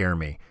doesn't scare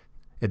me.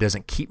 It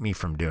doesn't keep me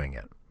from doing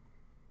it.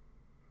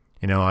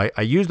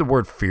 I use the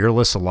word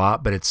fearless a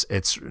lot, but it's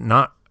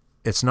not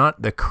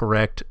the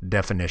correct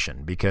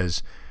definition,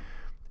 because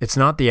it's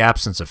not the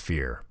absence of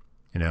fear.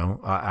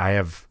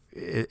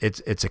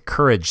 It's a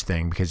courage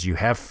thing, because you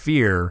have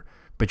fear,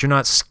 but you're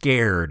not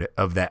scared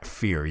of that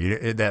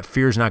fear. That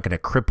fear is not going to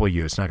cripple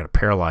you. It's not going to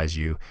paralyze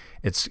you.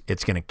 It's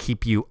going to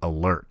keep you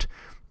alert.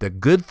 The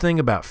good thing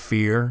about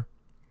fear,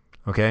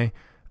 okay,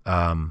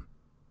 a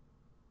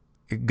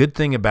good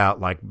thing about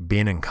like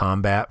being in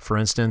combat, for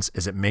instance,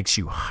 is it makes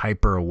you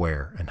hyper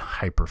aware and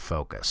hyper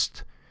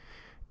focused.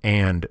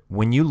 And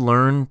when you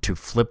learn to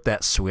flip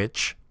that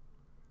switch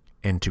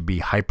and to be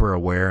hyper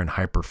aware and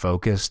hyper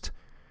focused,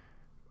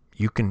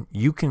 you can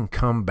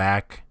come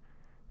back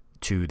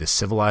to the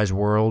civilized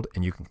world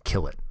and you can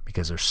kill it,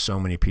 because there's so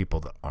many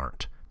people that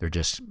aren't. They're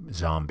just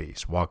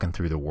zombies walking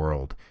through the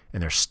world,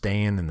 and they're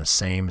staying in the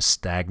same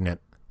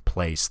stagnant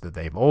place that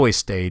they've always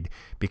stayed,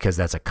 because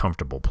that's a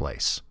comfortable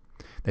place.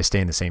 They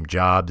stay in the same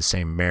job, the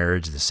same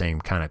marriage, the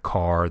same kind of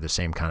car, the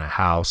same kind of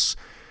house,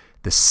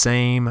 the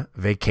same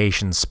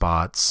vacation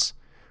spots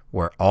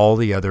where all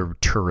the other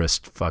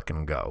tourists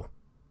fucking go.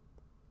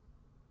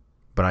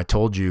 But I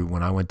told you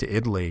when I went to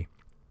Italy,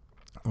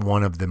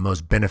 one of the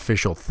most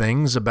beneficial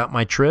things about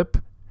my trip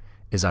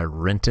is I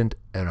rented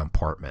an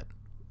apartment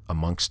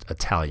amongst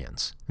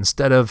Italians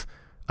instead of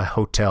a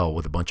hotel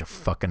with a bunch of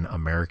fucking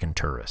American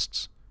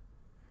tourists.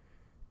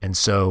 And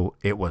so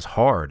it was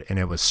hard and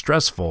it was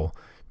stressful,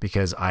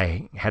 because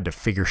I had to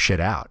figure shit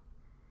out,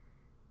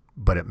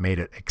 but it made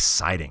it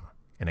exciting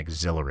and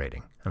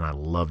exhilarating, and I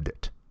loved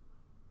it.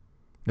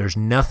 There's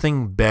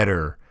nothing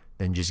better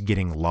than just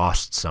getting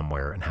lost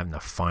somewhere and having to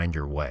find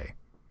your way.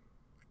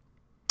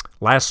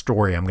 Last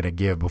story I'm going to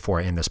give before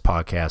I end this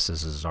podcast.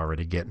 This is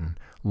already getting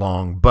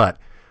long, but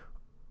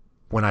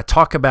when I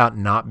talk about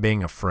not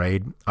being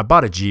afraid, I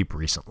bought a Jeep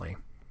recently,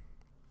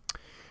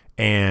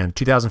 And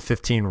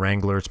 2015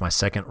 Wrangler, it's my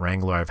second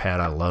Wrangler I've had.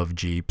 I love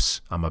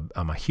Jeeps. I'm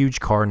a huge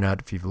car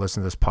nut if you've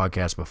listened to this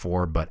podcast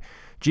before, but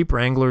Jeep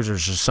Wranglers,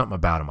 there's just something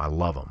about them. I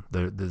love them.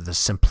 The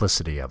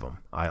simplicity of them,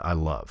 I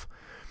love.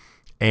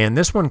 And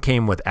this one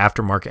came with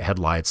aftermarket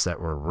headlights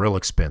that were real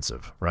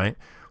expensive, right?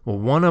 Well,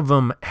 one of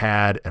them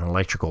had an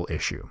electrical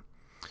issue.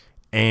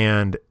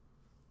 And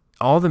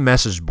all the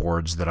message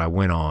boards that I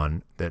went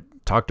on that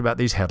talked about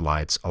these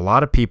headlights, a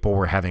lot of people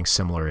were having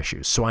similar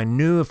issues. So I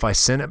knew if I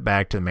sent it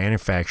back to the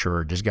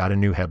manufacturer, just got a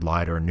new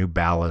headlight or a new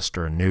ballast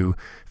or a new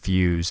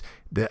fuse,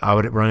 that I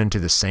would run into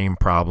the same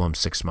problem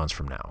 6 months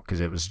from now, because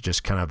it was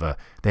just kind of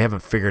they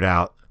haven't figured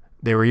out,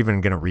 they were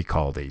even going to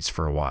recall these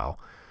for a while.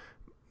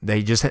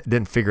 They just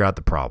didn't figure out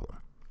the problem.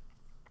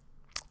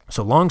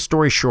 So long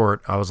story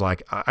short, I was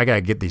like, I got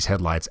to get these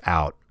headlights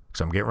out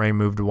because I'm getting ready to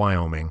move to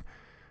Wyoming.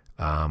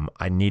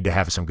 I need to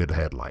have some good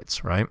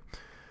headlights, right?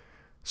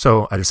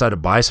 So I decided to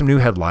buy some new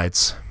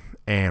headlights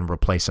and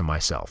replace them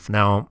myself.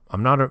 Now,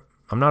 I'm not a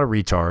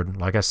retard.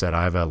 Like I said,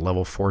 I have a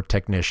level 4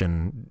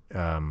 technician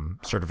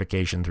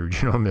certification through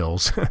General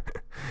Mills. I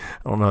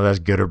don't know if that's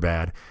good or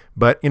bad,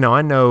 but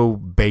I know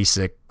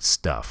basic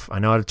stuff. I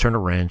know how to turn a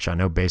wrench. I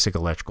know basic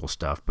electrical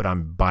stuff, but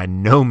I'm by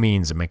no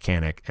means a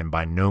mechanic, and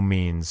by no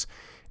means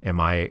am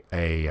I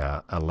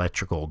a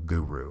electrical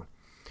guru.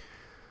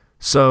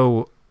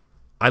 So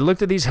I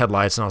looked at these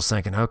headlights and I was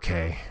thinking,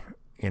 okay,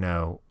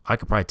 I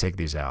could probably take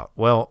these out.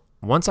 Well,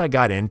 once I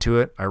got into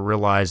it, I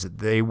realized that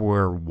they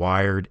were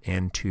wired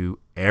into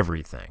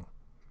everything.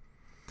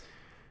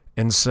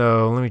 And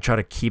so let me try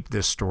to keep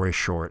this story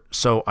short.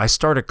 So I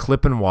started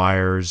clipping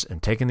wires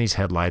and taking these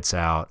headlights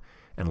out.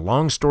 And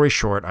long story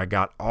short, I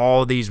got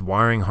all these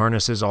wiring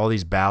harnesses, all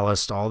these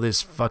ballasts, all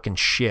this fucking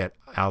shit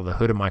out of the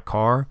hood of my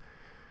car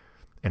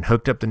and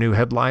hooked up the new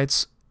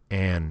headlights,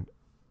 and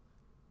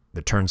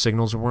the turn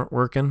signals weren't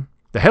working.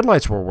 The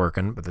headlights were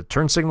working, but the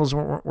turn signals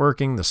weren't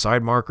working, the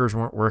side markers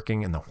weren't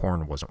working, and the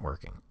horn wasn't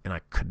working. And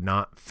I could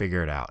not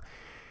figure it out.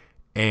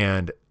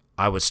 And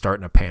I was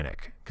starting to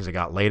panic because it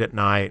got late at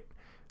night.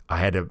 I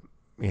had to,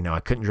 I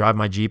couldn't drive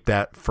my Jeep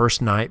that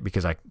first night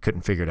because I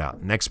couldn't figure it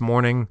out. Next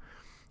morning,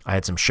 I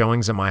had some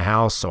showings in my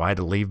house, so I had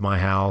to leave my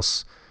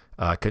house.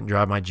 I couldn't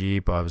drive my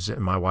Jeep. I was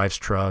in my wife's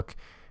truck,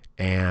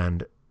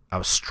 and I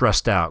was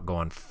stressed out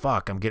going,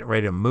 fuck, I'm getting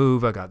ready to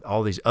move. I got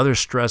all these other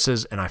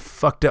stresses, and I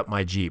fucked up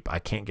my Jeep. I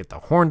can't get the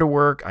horn to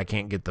work. I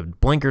can't get the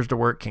blinkers to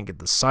work. Can't get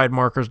the side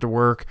markers to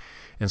work.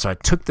 And so I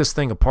took this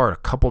thing apart a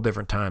couple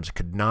different times. I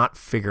could not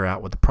figure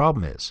out what the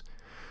problem is.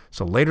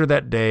 So later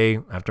that day,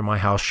 after my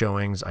house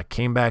showings, I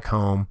came back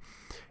home,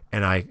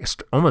 and I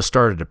almost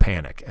started to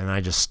panic. And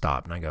I just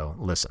stopped, and I go,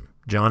 listen,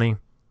 Johnny,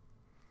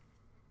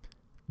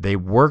 they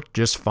worked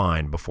just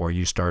fine before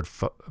you started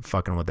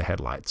fucking with the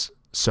headlights.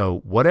 So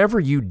whatever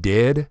you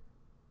did,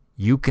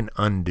 you can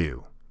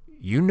undo.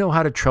 You know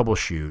how to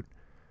troubleshoot.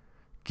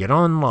 Get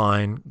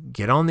online,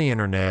 get on the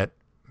internet,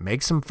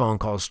 make some phone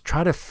calls,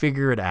 try to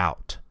figure it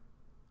out.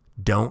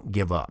 Don't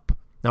give up.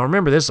 Now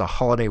remember, this is a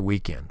holiday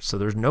weekend, so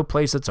there's no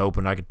place that's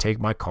open. I could take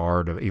my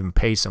car to even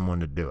pay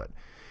someone to do it.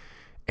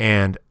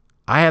 And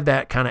I have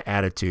that kind of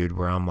attitude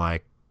where I'm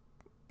like,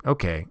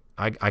 okay,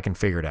 I can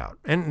figure it out.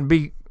 And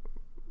be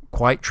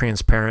quite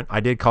transparent.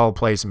 I did call a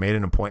place and made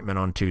an appointment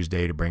on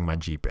Tuesday to bring my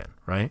Jeep in,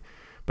 right?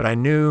 But I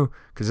knew,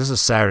 because this is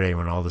Saturday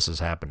when all this is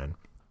happening,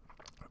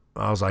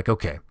 I was like,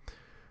 okay,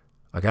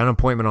 I got an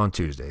appointment on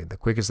Tuesday, the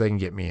quickest they can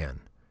get me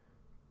in.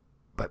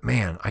 But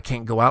man, I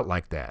can't go out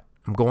like that.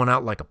 I'm going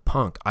out like a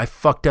punk. I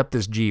fucked up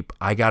this Jeep.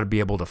 I got to be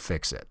able to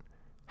fix it.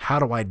 How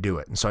do I do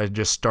it? And so I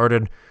just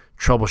started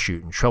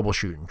troubleshooting.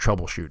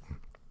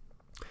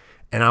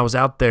 And I was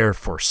out there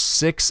for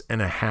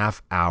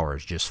 6.5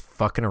 hours just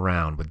fucking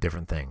around with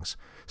different things.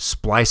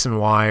 Splicing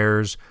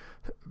wires,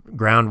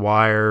 ground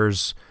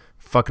wires,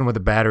 fucking with the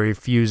battery,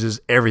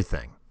 fuses,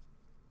 everything.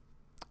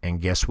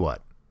 And guess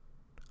what?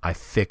 I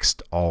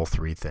fixed all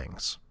 3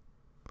 things.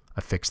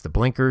 I fixed the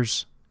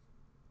blinkers,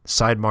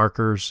 side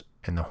markers,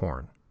 and the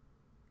horn.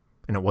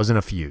 And it wasn't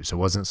a fuse. It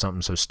wasn't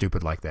something so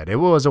stupid like that. It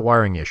was a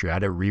wiring issue. I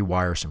had to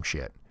rewire some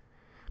shit.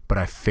 But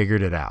I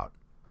figured it out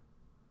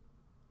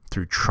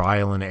through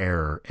trial and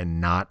error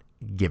and not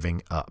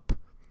giving up.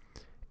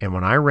 And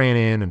when I ran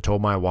in and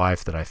told my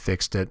wife that I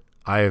fixed it,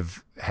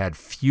 I've had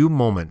few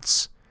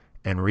moments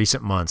in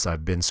recent months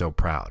I've been so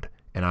proud.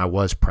 And I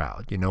was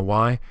proud. You know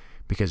why?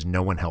 Because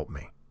no one helped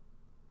me.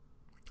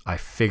 I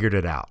figured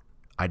it out.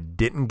 I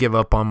didn't give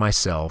up on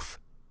myself.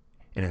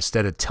 And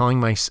instead of telling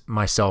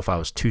myself I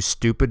was too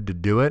stupid to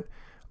do it,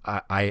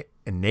 I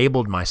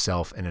enabled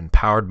myself and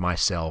empowered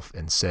myself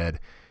and said,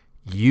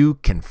 you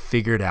can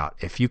figure it out.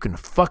 If you can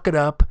fuck it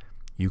up,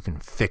 you can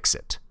fix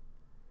it.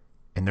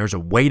 And there's a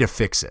way to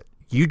fix it.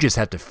 You just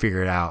have to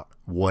figure it out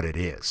what it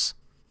is.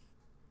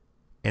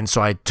 And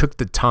so I took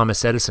the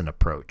Thomas Edison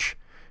approach.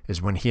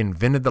 Is when he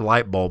invented the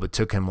light bulb, it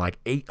took him like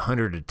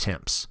 800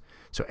 attempts.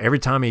 So every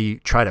time he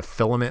tried a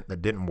filament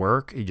that didn't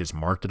work, he just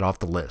marked it off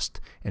the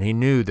list. And he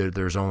knew that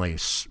there's only,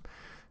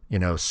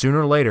 sooner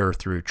or later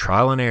through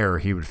trial and error,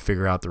 he would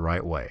figure out the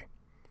right way.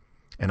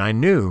 And I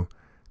knew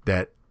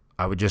that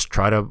I would just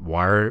try to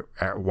wire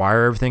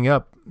everything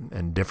up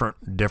in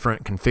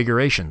different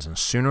configurations. And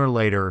sooner or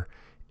later,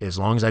 as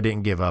long as I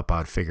didn't give up,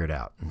 I'd figure it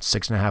out. And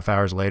 6.5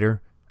 hours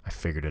later, I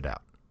figured it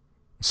out.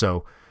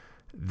 So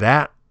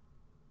that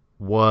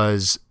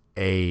was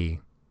a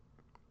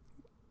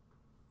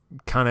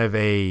kind of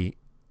a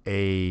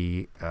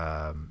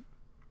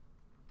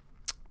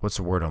what's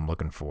the word I'm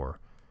looking for?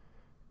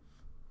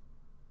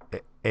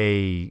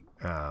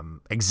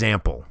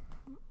 Example.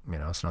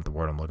 It's not the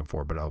word I'm looking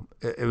for, but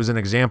it was an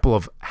example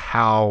of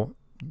how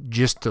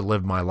just to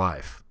live my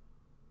life.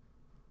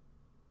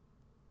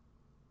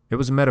 It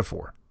was a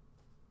metaphor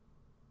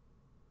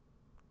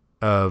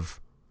of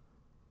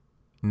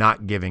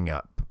not giving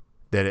up.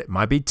 That it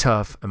might be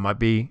tough, it might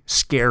be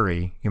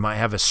scary, you might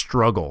have a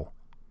struggle.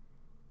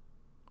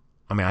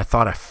 I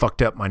thought I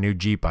fucked up my new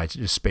Jeep I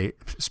just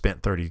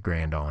spent 30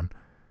 grand on.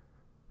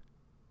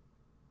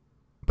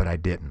 But I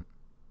didn't.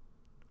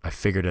 I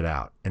figured it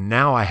out. And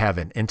now I have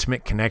an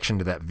intimate connection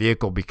to that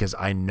vehicle because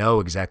I know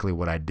exactly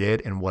what I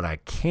did and what I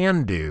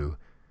can do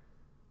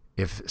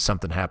if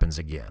something happens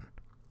again.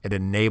 It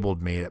enabled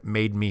me. It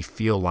made me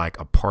feel like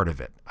a part of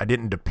it. I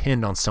didn't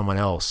depend on someone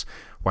else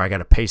where I got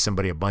to pay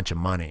somebody a bunch of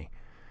money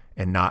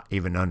and not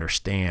even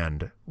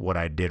understand what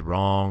I did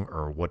wrong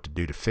or what to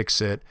do to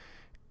fix it.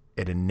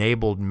 It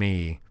enabled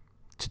me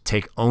to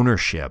take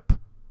ownership,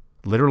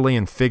 literally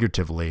and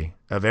figuratively,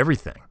 of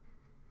everything.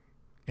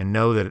 And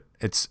know that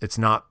it's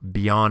not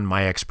beyond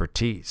my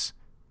expertise.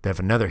 That if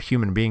another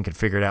human being can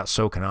figure it out,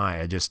 so can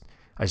I. I just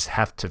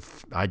have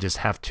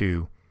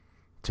to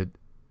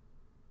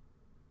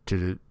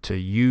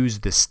use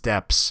the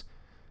steps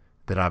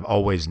that I've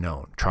always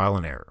known, trial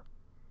and error.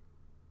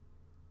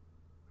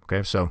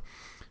 Okay, so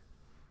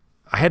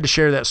I had to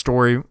share that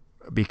story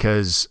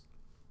because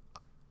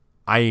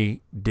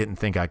I didn't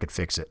think I could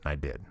fix it, and I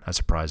did. I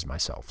surprised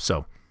myself.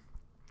 So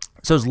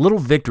those little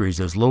victories,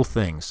 those little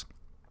things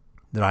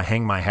that I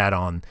hang my hat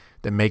on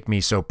that make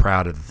me so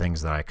proud of the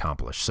things that I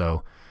accomplish.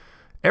 So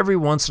every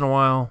once in a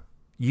while,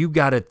 you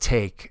got to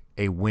take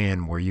a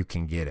win where you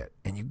can get it.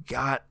 And you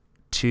got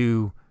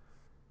to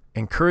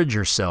encourage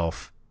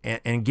yourself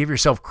and give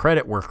yourself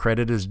credit where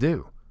credit is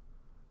due.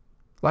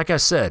 Like I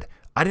said,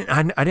 I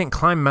didn't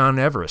climb Mount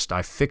Everest.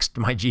 I fixed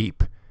my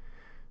Jeep.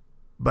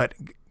 But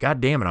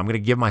God damn it, I'm going to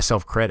give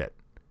myself credit.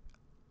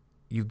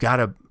 You got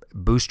to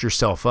boost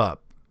yourself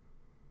up.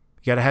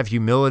 You got to have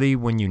humility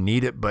when you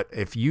need it, but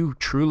if you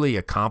truly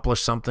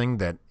accomplish something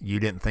that you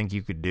didn't think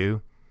you could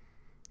do,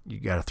 you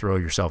got to throw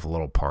yourself a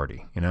little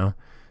party,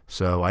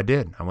 So I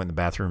did. I went in the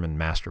bathroom and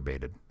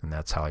masturbated, and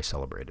that's how I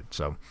celebrated.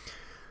 So,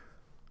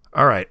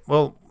 all right.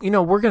 Well,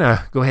 we're going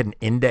to go ahead and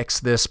index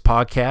this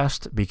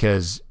podcast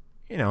because,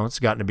 it's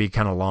gotten to be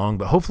kind of long,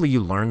 but hopefully you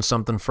learned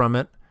something from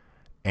it.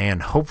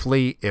 And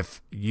hopefully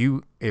if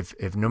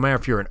no matter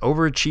if you're an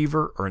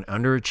overachiever or an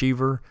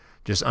underachiever,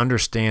 just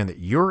understand that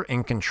you're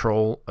in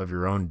control of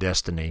your own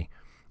destiny,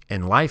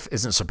 and life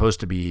isn't supposed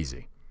to be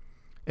easy.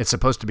 It's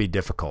supposed to be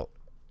difficult,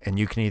 and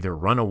you can either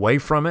run away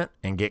from it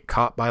and get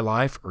caught by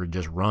life or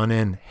just run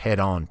in head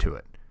on to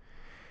it.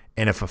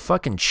 And if a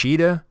fucking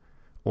cheetah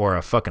or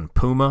a fucking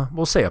puma,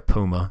 we'll say a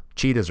puma,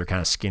 cheetahs are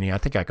kind of skinny. I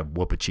think I could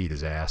whoop a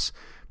cheetah's ass,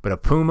 but a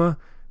puma,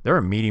 they're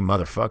a meaty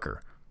motherfucker,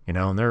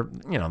 and they're,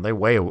 they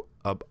weigh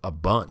a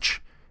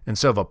bunch. And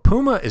so if a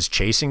puma is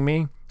chasing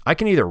me, I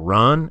can either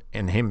run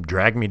and him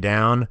drag me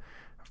down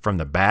from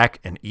the back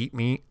and eat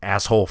me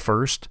asshole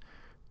first,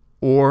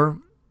 or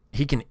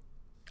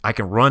I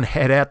can run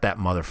head at that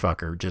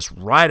motherfucker, just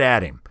right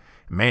at him.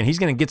 Man, he's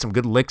going to get some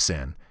good licks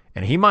in,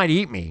 and he might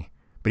eat me,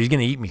 but he's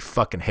going to eat me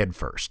fucking head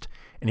first.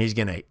 And he's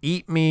going to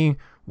eat me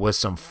with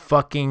some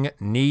fucking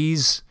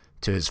knees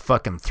to his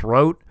fucking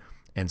throat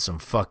and some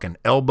fucking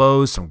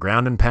elbows, some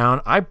ground and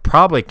pound. I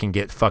probably can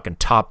get fucking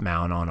top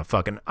mount on a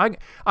fucking... I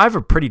have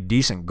a pretty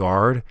decent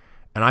guard,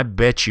 and I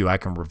bet you I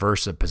can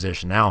reverse the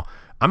position. Now,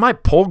 I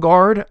might pull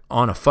guard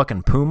on a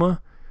fucking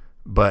puma,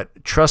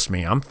 but trust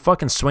me, I'm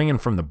fucking swinging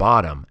from the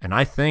bottom, and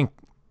I think,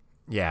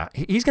 yeah,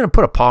 he's going to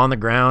put a paw on the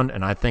ground,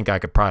 and I think I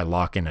could probably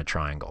lock in a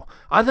triangle.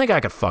 I think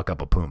I could fuck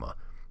up a puma.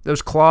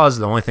 Those claws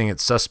are the only thing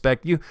that's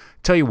suspect.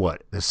 Tell you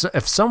what,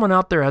 if someone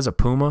out there has a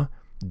puma,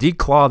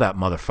 declaw that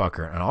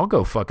motherfucker, and I'll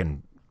go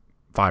fucking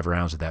 5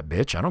 rounds with that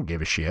bitch. I don't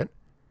give a shit.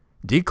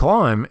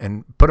 Declaw him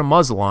and put a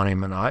muzzle on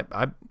him, and I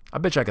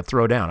bet you I could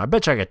throw down. I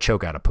bet you I could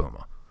choke out a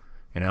puma,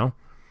 I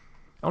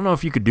don't know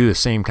if you could do the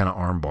same kind of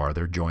arm bar.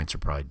 Their joints are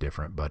probably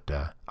different, but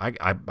I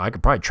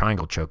could probably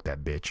triangle choke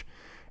that bitch.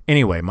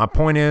 Anyway, my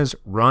point is,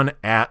 run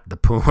at the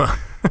puma.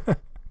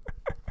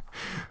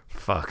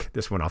 Fuck,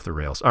 this went off the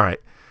rails. All right.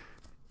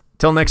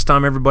 Till next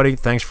time, everybody,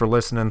 thanks for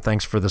listening.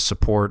 Thanks for the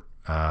support.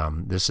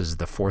 This is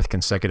the 4th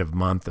consecutive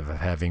month of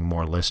having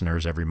more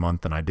listeners every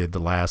month than I did the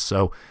last.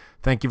 So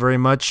thank you very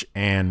much.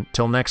 And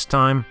till next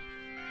time,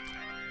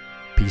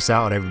 peace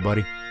out,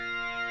 everybody.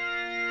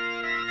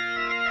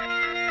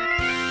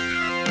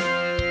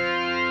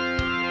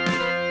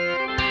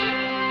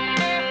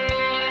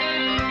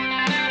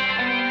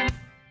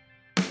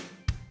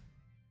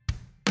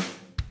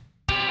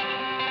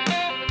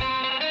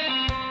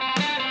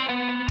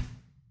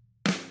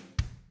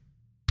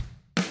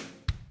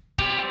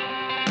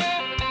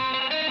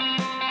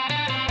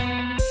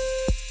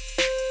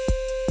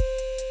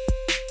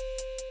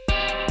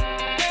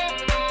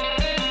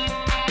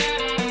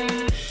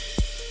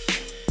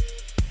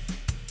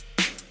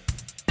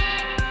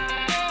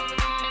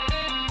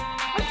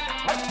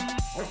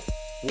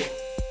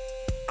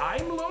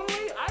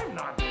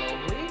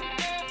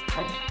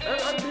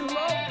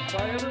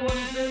 by everyone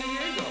 30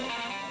 years ago.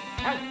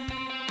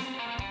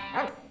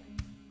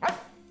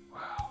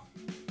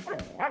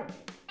 Wow.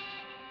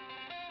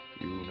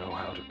 You know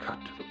how to cut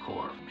to the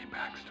core of me,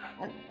 Baxter.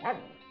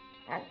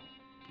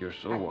 You're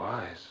so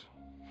wise.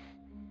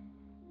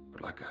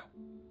 But like a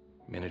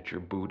miniature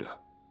Buddha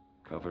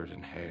covered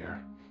in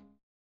hair.